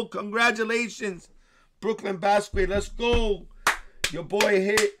go. Congratulations, Brooklyn Basket. Let's go. Your boy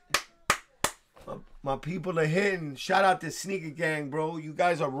hit. My people are hitting. Shout out to Sneaker Gang, bro. You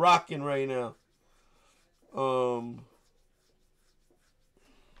guys are rocking right now.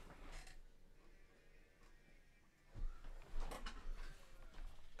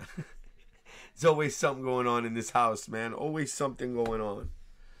 There's always something going on in this house, man. Always something going on.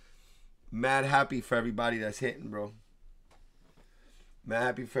 Mad happy for everybody that's hitting, bro. Mad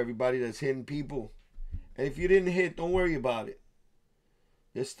happy for everybody that's hitting people. And if you didn't hit, don't worry about it.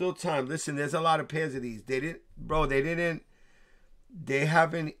 There's still time. Listen, there's a lot of pairs of these. They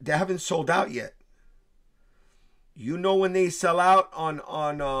haven't sold out yet. You know when they sell out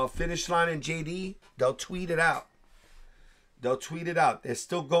on Finish Line and JD, they'll tweet it out. They'll tweet it out. They're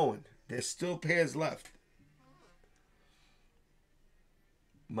still going. There's still pairs left.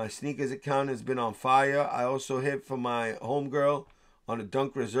 My sneakers account has been on fire. I also hit for my homegirl on a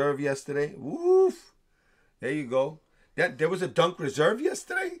Dunk Reserve yesterday. Woof. There you go. There was a Dunk Reserve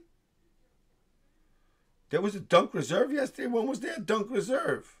yesterday? There was a Dunk Reserve yesterday? When was there a Dunk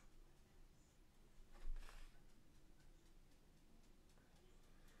Reserve?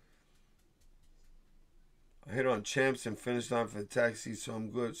 I hit on Champs and finished line for the taxi, so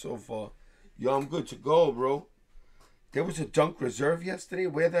I'm good so far. Yo, I'm good to go, bro. There was a Dunk Reserve yesterday?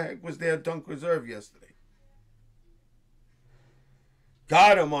 Where the heck was there a Dunk Reserve yesterday?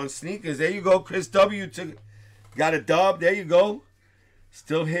 Got him on sneakers. There you go. Chris W. Got a dub. There you go.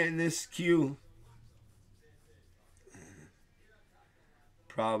 Still hitting this queue.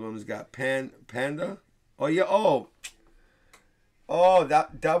 Problems. Got Panda. Oh, yeah. Oh,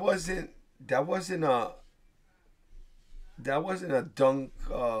 that wasn't a dunk.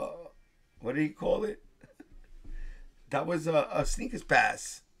 What do you call it? That was a sneakers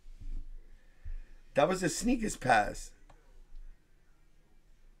pass. That was a sneakers pass.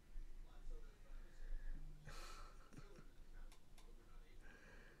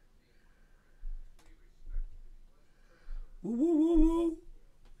 Woo, woo, woo, woo.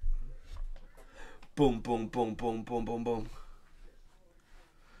 Boom, boom, boom, boom, boom, boom, boom.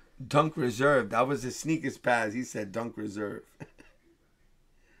 Dunk Reserve. That was a sneakers pass. He said Dunk Reserve.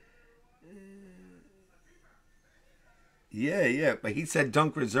 Yeah, but he said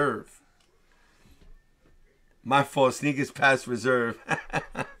Dunk Reserve. My fault. Sneakers pass reserve.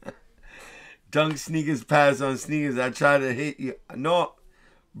 Dunk sneakers pass on sneakers. I try to hit you. No,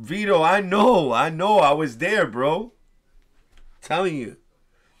 Vito, I know. I was there, bro. Telling you.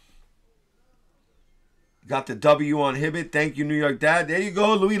 Got the W on Hibbit. Thank you, New York Dad. There you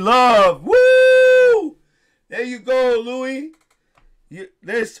go, Louis Love. Woo! There you go, Louis.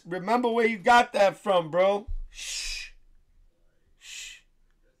 Remember where you got that from, bro. Shh.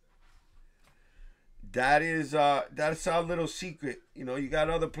 That's our little secret. You know, you got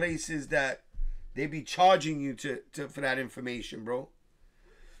other places that they be charging you for that information, bro.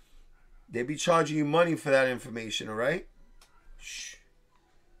 They be charging you money for that information, all right? Shh.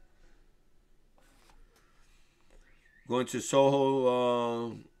 Going to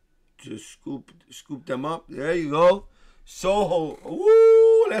Soho to scoop them up. There you go. Soho.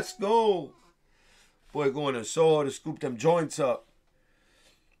 Woo, let's go. Boy, going to Soho to scoop them joints up.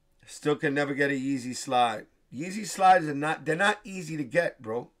 Still can never get a Yeezy slide. Yeezy slides they're not easy to get,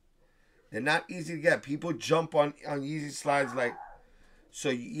 bro. They're not easy to get. People jump on Yeezy slides like, so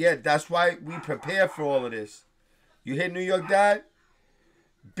yeah, that's why we prepare for all of this. You hit New York Dad?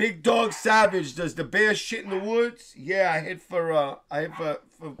 Big Dog Savage, does the bear shit in the woods? Yeah, I hit for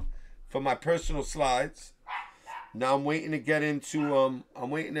my personal slides. Now I'm waiting to get into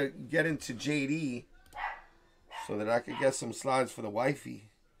JD so that I could get some slides for the wifey.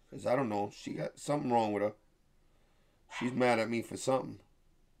 Because I don't know, she got something wrong with her. She's mad at me for something.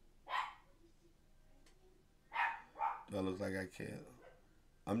 Do I look like I care?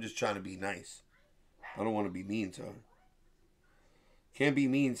 I'm just trying to be nice. I don't want to be mean to her. Can't be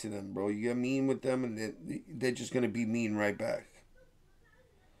mean to them, bro. You get mean with them and they're just going to be mean right back.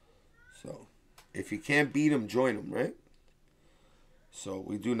 So, if you can't beat them, join them, right? So,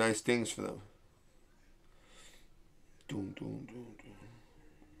 we do nice things for them. Doom, doom, doom, doom.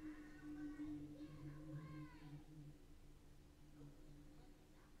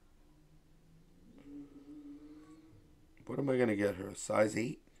 What am I going to get her? A size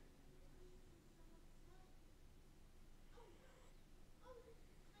 8?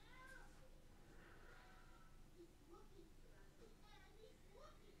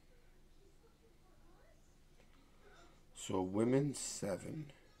 So women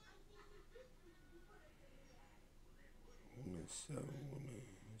 7. Women 7, women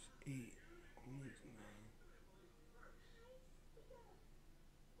 8, women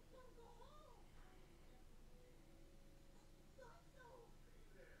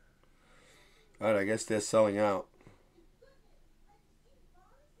 9. Alright, I guess they're selling out.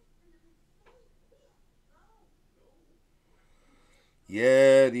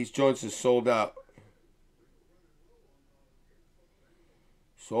 Yeah, these joints are sold out.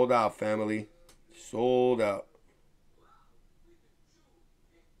 Sold out, family. Sold out.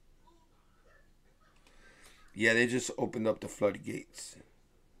 Yeah, they just opened up the floodgates.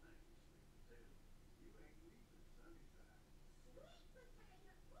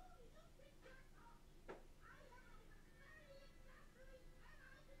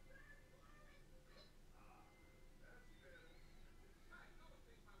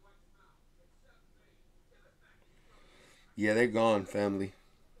 Yeah, they're gone, family.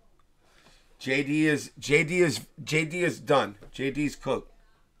 JD is done. JD's cooked.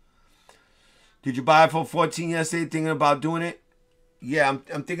 Did you buy iPhone 14 yesterday? Thinking about doing it? Yeah,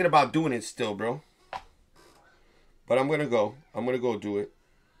 I'm thinking about doing it still, bro. But I'm gonna go. I'm gonna go do it.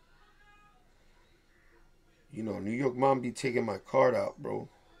 You know, New York mom be taking my card out, bro.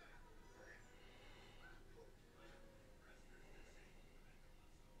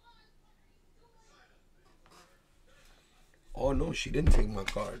 Oh no, she didn't take my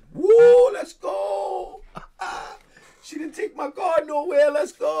card. Woo, let's go. She didn't take my card nowhere.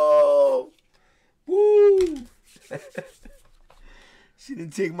 Let's go. Woo. She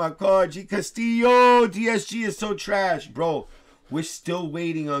didn't take my card. G Castillo. DSG is so trash, bro. We're still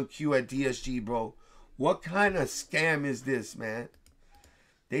waiting on Q at DSG, bro. What kind of scam is this, man?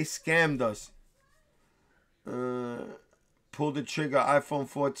 They scammed us. Pull the trigger. iPhone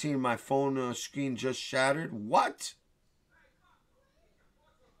 14. My phone screen just shattered. What?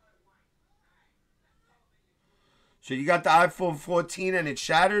 So you got the iPhone 14 and it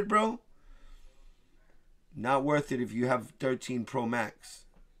shattered, bro? Not worth it if you have 13 Pro Max.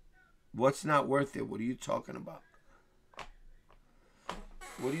 What's not worth it? What are you talking about?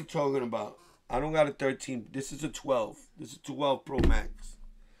 What are you talking about? I don't got a 13. This is a 12. This is 12 Pro Max.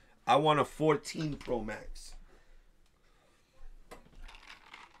 I want a 14 Pro Max.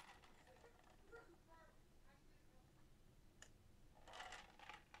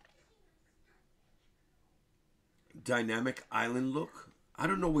 Dynamic island look. I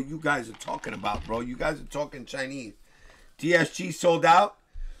don't know what you guys are talking about, bro. You guys are talking Chinese. DSG sold out.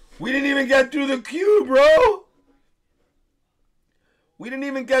 We didn't even get through the queue, bro. We didn't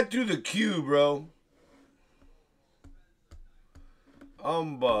even get through the queue, bro.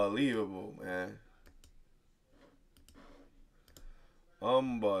 Unbelievable, man.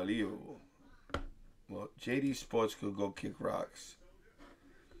 Unbelievable. Well, JD Sports could go kick rocks.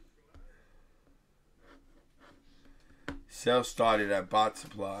 Sale started at Bot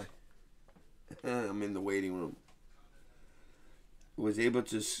Supply. I'm in the waiting room. Was able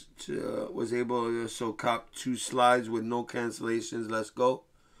to so cop 2 slides with no cancellations. Let's go.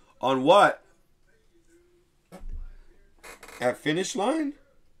 On what? At finish line?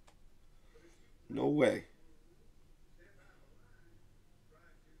 No way.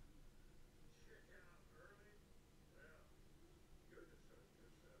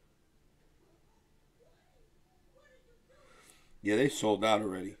 Yeah, they sold out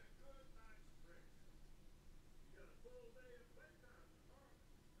already.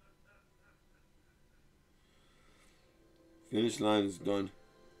 Finish line is done.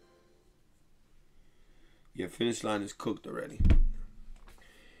 Yeah, finish line is cooked already.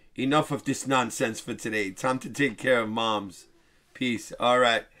 Enough of this nonsense for today. Time to take care of moms. Peace. All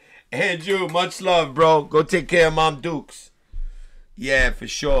right. Andrew, much love, bro. Go take care of Mom Dukes. Yeah, for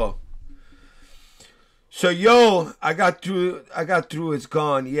sure. So, yo, I got through. It's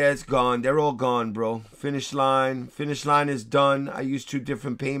gone. Yeah, it's gone. They're all gone, bro. Finish line. Finish line is done. I used 2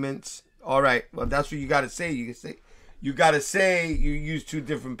 different payments. All right. Well, that's what you got to say. You got to say you use 2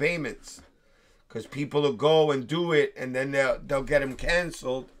 different payments. Because people will go and do it, and then they'll get them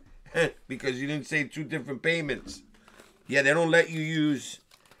canceled because you didn't say 2 different payments. Yeah, they don't let you use.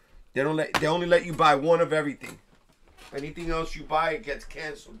 They only let you buy 1 of everything. Anything else you buy, it gets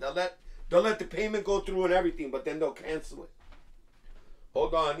canceled. They'll let the payment go through and everything, but then they'll cancel it.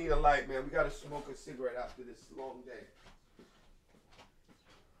 Hold on, I need a light, man. We gotta smoke a cigarette after this long day.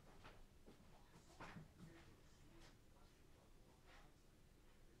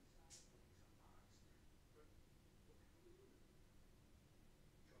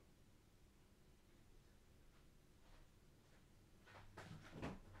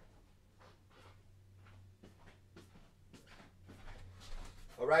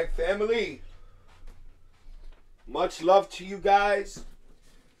 All right, family. Much love to you guys.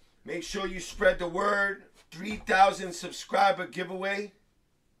 Make sure you spread the word. 3,000 subscriber giveaway.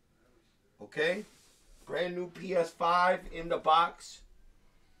 Okay? Brand new PS5 in the box.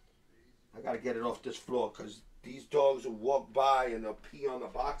 I gotta get it off this floor because these dogs will walk by and they'll pee on the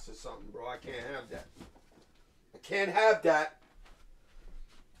box or something, bro. I can't have that. I can't have that.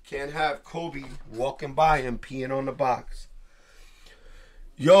 Can't have Kobe walking by and peeing on the box.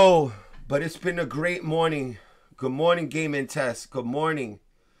 Yo, But it's been a great morning. Good morning, Game and Test. Good morning.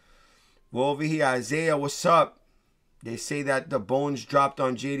 We're over here. Isaiah, what's up? They say that the bones dropped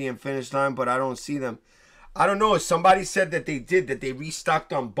on JD and Finish Line, but I don't see them. I don't know. Somebody said that they did, that they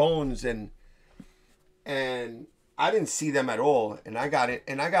restocked on bones, and I didn't see them at all. And I got it,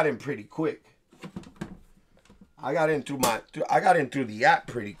 and I got in pretty quick. I got in through the app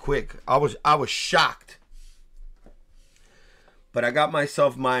pretty quick. I was shocked. But I got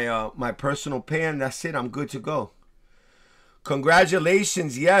myself my my personal pay, and that's it. I'm good to go.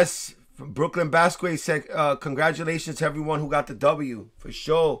 Congratulations, yes. From Brooklyn Basquet said, congratulations to everyone who got the W. For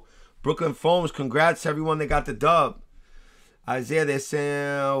sure. Brooklyn Foams, congrats to everyone that got the dub. Isaiah, they're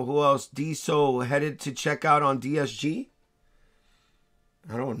saying, who else? D-So headed to check out on DSG?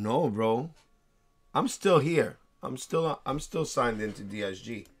 I don't know, bro. I'm still here. I'm still signed into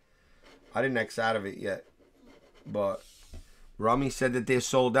DSG. I didn't X out of it yet. But Rami said that they're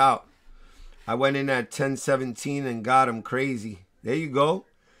sold out. I went in at 10:17 and got them crazy. There you go.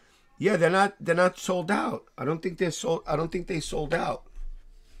 Yeah, they're not sold out. I don't think they sold out.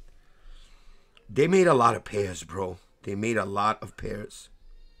 They made a lot of pairs, bro. They made a lot of pairs.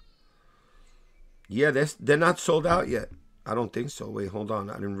 Yeah, they're not sold out yet. I don't think so. Wait, hold on.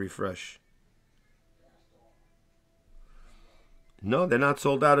 I didn't refresh. No, they're not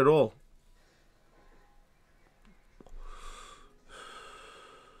sold out at all.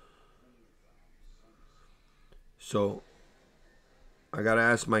 So I gotta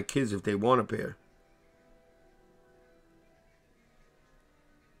ask my kids if they want a pair.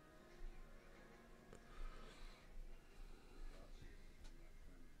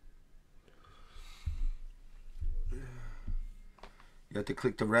 You have to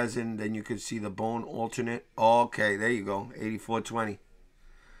click the resin, then you can see the bone alternate. Okay, there you go. 8420.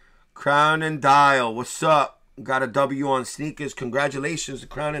 Crown and Dial, what's up? Got a W on sneakers. Congratulations to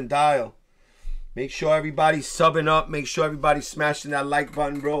Crown and Dial. Make sure everybody's subbing up. Make sure everybody's smashing that like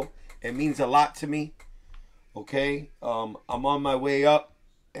button, bro. It means a lot to me. Okay? I'm on my way up,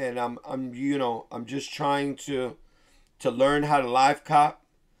 and I'm just trying to learn how to live cop.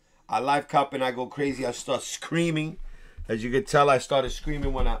 I live cop and I go crazy. I start screaming. As you could tell, I started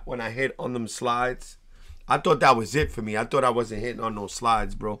screaming when I hit on them slides. I thought that was it for me. I thought I wasn't hitting on those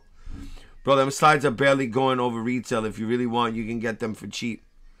slides, bro. Bro, them slides are barely going over retail. If you really want, you can get them for cheap.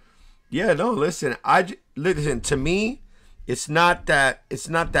 Yeah, no, listen. Listen, to me, it's not that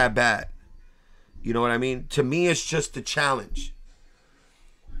bad. You know what I mean? To me, it's just a challenge.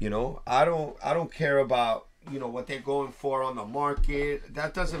 You know, I don't care about, what they're going for on the market.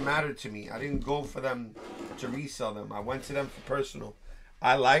 That doesn't matter to me. I didn't go for them to resell them. I went to them for personal.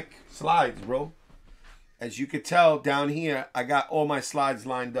 I like slides, bro. As you could tell down here, I got all my slides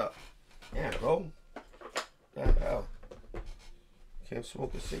lined up. Yeah, bro. What the hell? Can't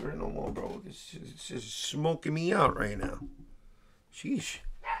smoke a cigarette no more, bro. It's just smoking me out right now. Sheesh.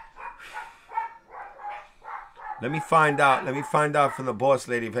 Let me find out. Let me find out from the boss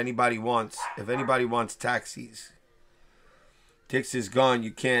lady if anybody wants taxis. Tix is gone.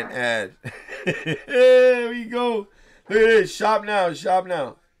 You can't add. There we go. Look at this. Shop now. Shop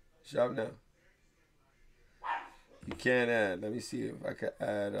now. Shop now. You can't add. Let me see if I can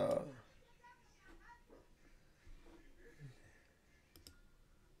add.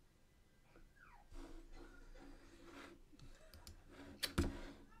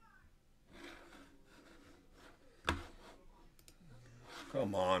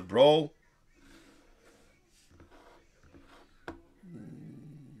 Come on, bro.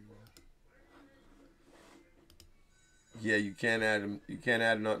 Yeah, you can't add them. You can't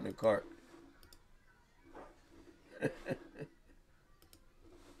add nothing in the cart.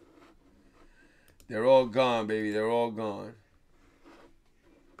 They're all gone, baby. They're all gone.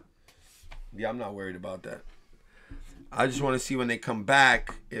 Yeah, I'm not worried about that. I just want to see when they come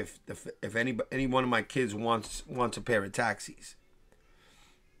back if any one of my kids wants a pair of taxis.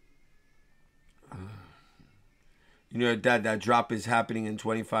 You know, Dad, that drop is happening in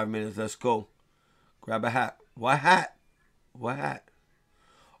 25 minutes. Let's go. Grab a hat. What hat? What hat?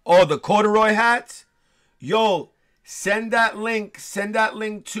 Oh, the corduroy hats? Yo, send that link. Send that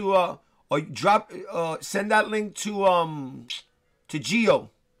link to send that link to Gio.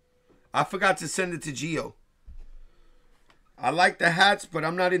 I forgot to send it to Gio. I like the hats, but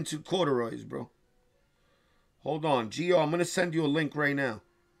I'm not into corduroys, bro. Hold on, Gio, I'm gonna send you a link right now.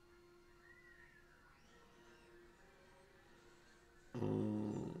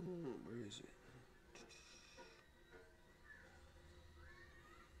 Where is it?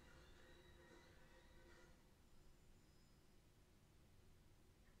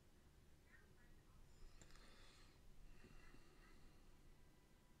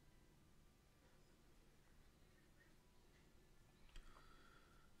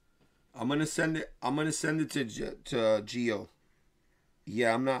 I'm gonna send it. I'm gonna send it to Gio.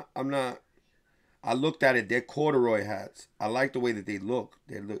 Yeah, I'm not. I looked at it. They're corduroy hats. I like the way that they look.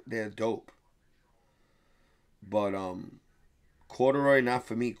 They're dope. But corduroy, not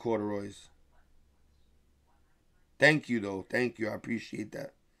for me. Corduroys. Thank you though. Thank you. I appreciate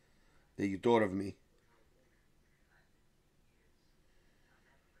that you thought of me.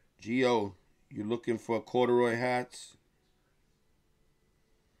 Gio, you looking for corduroy hats?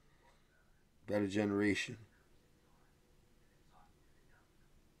 Better generation.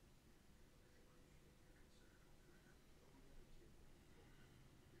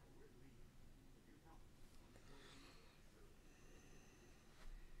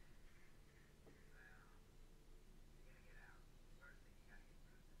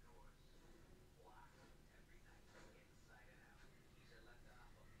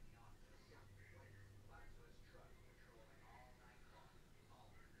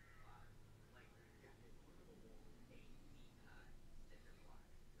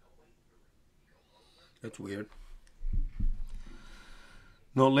 That's weird.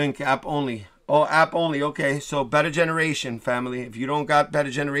 No link, app only. Oh, app only. Okay, so Better Generation, family. If you don't got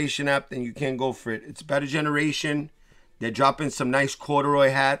Better Generation app, then you can't go for it. It's Better Generation. They're dropping some nice corduroy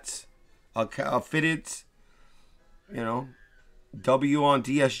hats. Fitted. You know. W on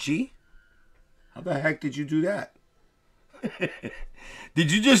DSG. How the heck did you do that?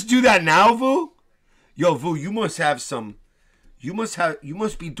 Did you just do that now, Vu? Yo, Vu, you must have some... You must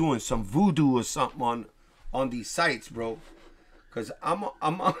be doing some voodoo or something on these sites, bro. Cause I'm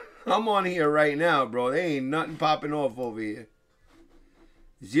on here right now, bro. There ain't nothing popping off over here.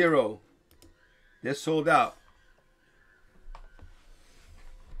 Zero. They're sold out.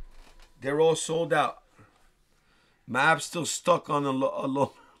 They're all sold out. My app's still stuck on the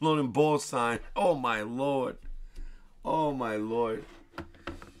loading ball sign. Oh my lord. Oh my lord.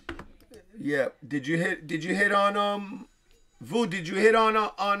 Yeah. Did you hit on Vu, did you hit on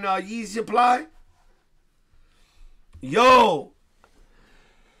Yeezy Supply? Yo.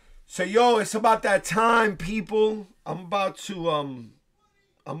 So yo, it's about that time, people. I'm about to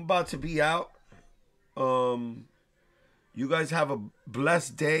be out. You guys have a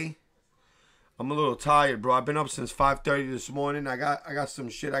blessed day. I'm a little tired, bro. I've been up since 5:30 this morning. I got some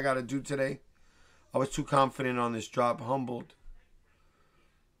shit I gotta do today. I was too confident on this drop, humbled.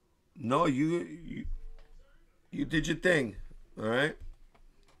 No, you did your thing. All right,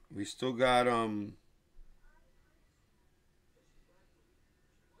 we still got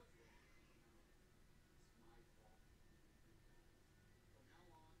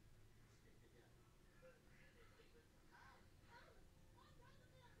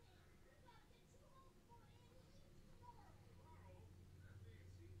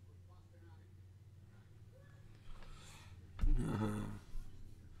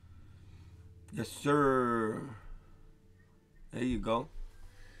yes, sir. There you go.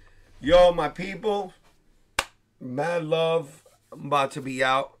 Yo, my people. Mad love. I'm about to be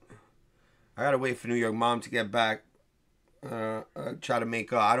out. I gotta wait for New York Mom to get back. Try to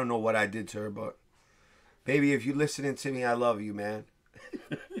make her. I don't know what I did to her, but baby, if you're listening to me, I love you, man.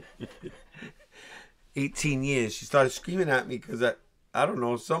 18 years. She started screaming at me because I don't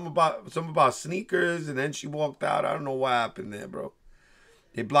know, something about sneakers, and then she walked out. I don't know what happened there, bro.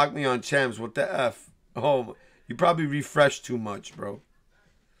 They blocked me on Champs. What the F? Oh, you probably refreshed too much, bro.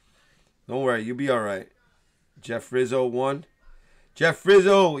 Don't worry, you'll be all right. Jeff Rizzo won. Jeff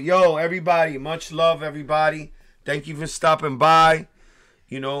Rizzo, yo, everybody, much love, everybody. Thank you for stopping by.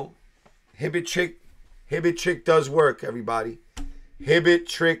 You know, Hibbit Trick does work, everybody. Hibbit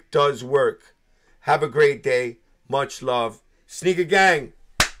Trick does work. Have a great day. Much love. Sneaker Gang,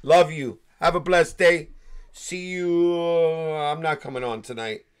 love you. Have a blessed day. See you. I'm not coming on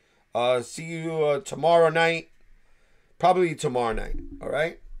tonight. See you tomorrow night. Probably tomorrow night. All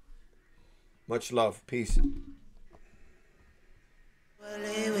right? Much love. Peace. 10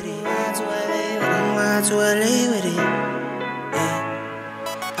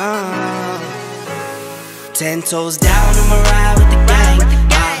 toes down, I'ma ride with the gang.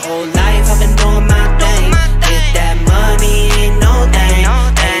 My whole life I've been doing my thing. Get that money, ain't no thing.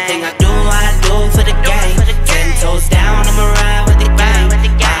 Anything I do for the gang. 10 toes down, I'ma ride with the gang.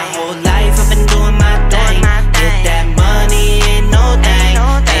 My whole life I've been doing my thing. Get that money, ain't no thing.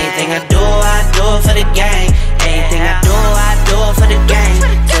 Anything I do for the gang. Anything I do for the gang.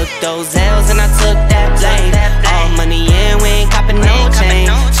 Took those L's and I took that blame. All money in, we ain't copping no chain.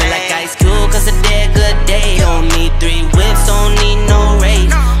 Feel like Ice Cube cause it did good day. Don't need 3 whips, don't need no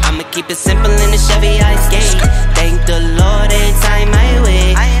race. I'ma keep it simple in the Chevy I skate. Thank the Lord every time I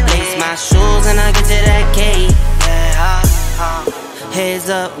wait. Lace my shoes and I get to that cake. Heads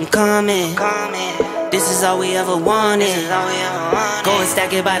up, up, I'm coming. This is all we ever wanted. Go and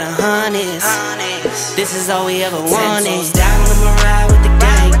stack it by the hundreds. This is all we ever wanted. 10 toes down, I'ma ride with the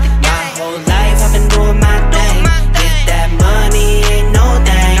gang. My whole life I've been doing my thing. Get that money, ain't no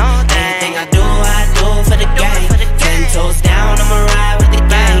thing. Anything I do for the gang. 10 toes down, I'ma ride with the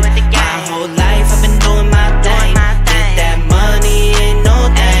gang. My whole life I've been doing my thing. Get that money, ain't no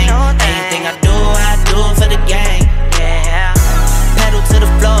thing. Anything I do for the gang. Yeah. Pedal to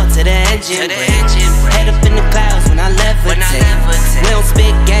the floor, to the engine. Head up in the clouds when I levitate. We don't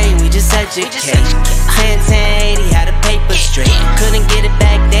spit game, we just educate. 10-10-80, how the paper straight. Couldn't get it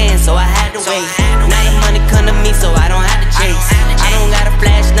back then, so I had to wait. Now the money come to me, so I don't have to chase. I don't gotta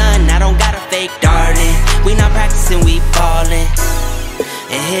flash nothing, I don't gotta fake, darling. We not practicing, we ballin'.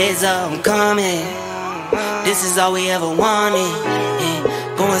 And heads up, I'm coming. This is all we ever wanted.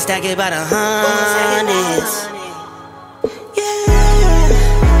 Yeah. Go and stack it by the hundreds.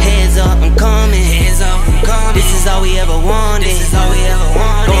 Yeah. Heads up, I'm coming. This is all we ever wanted.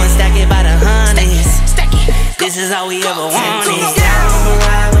 Go and stack it by the hundreds. This is all we ever wanted.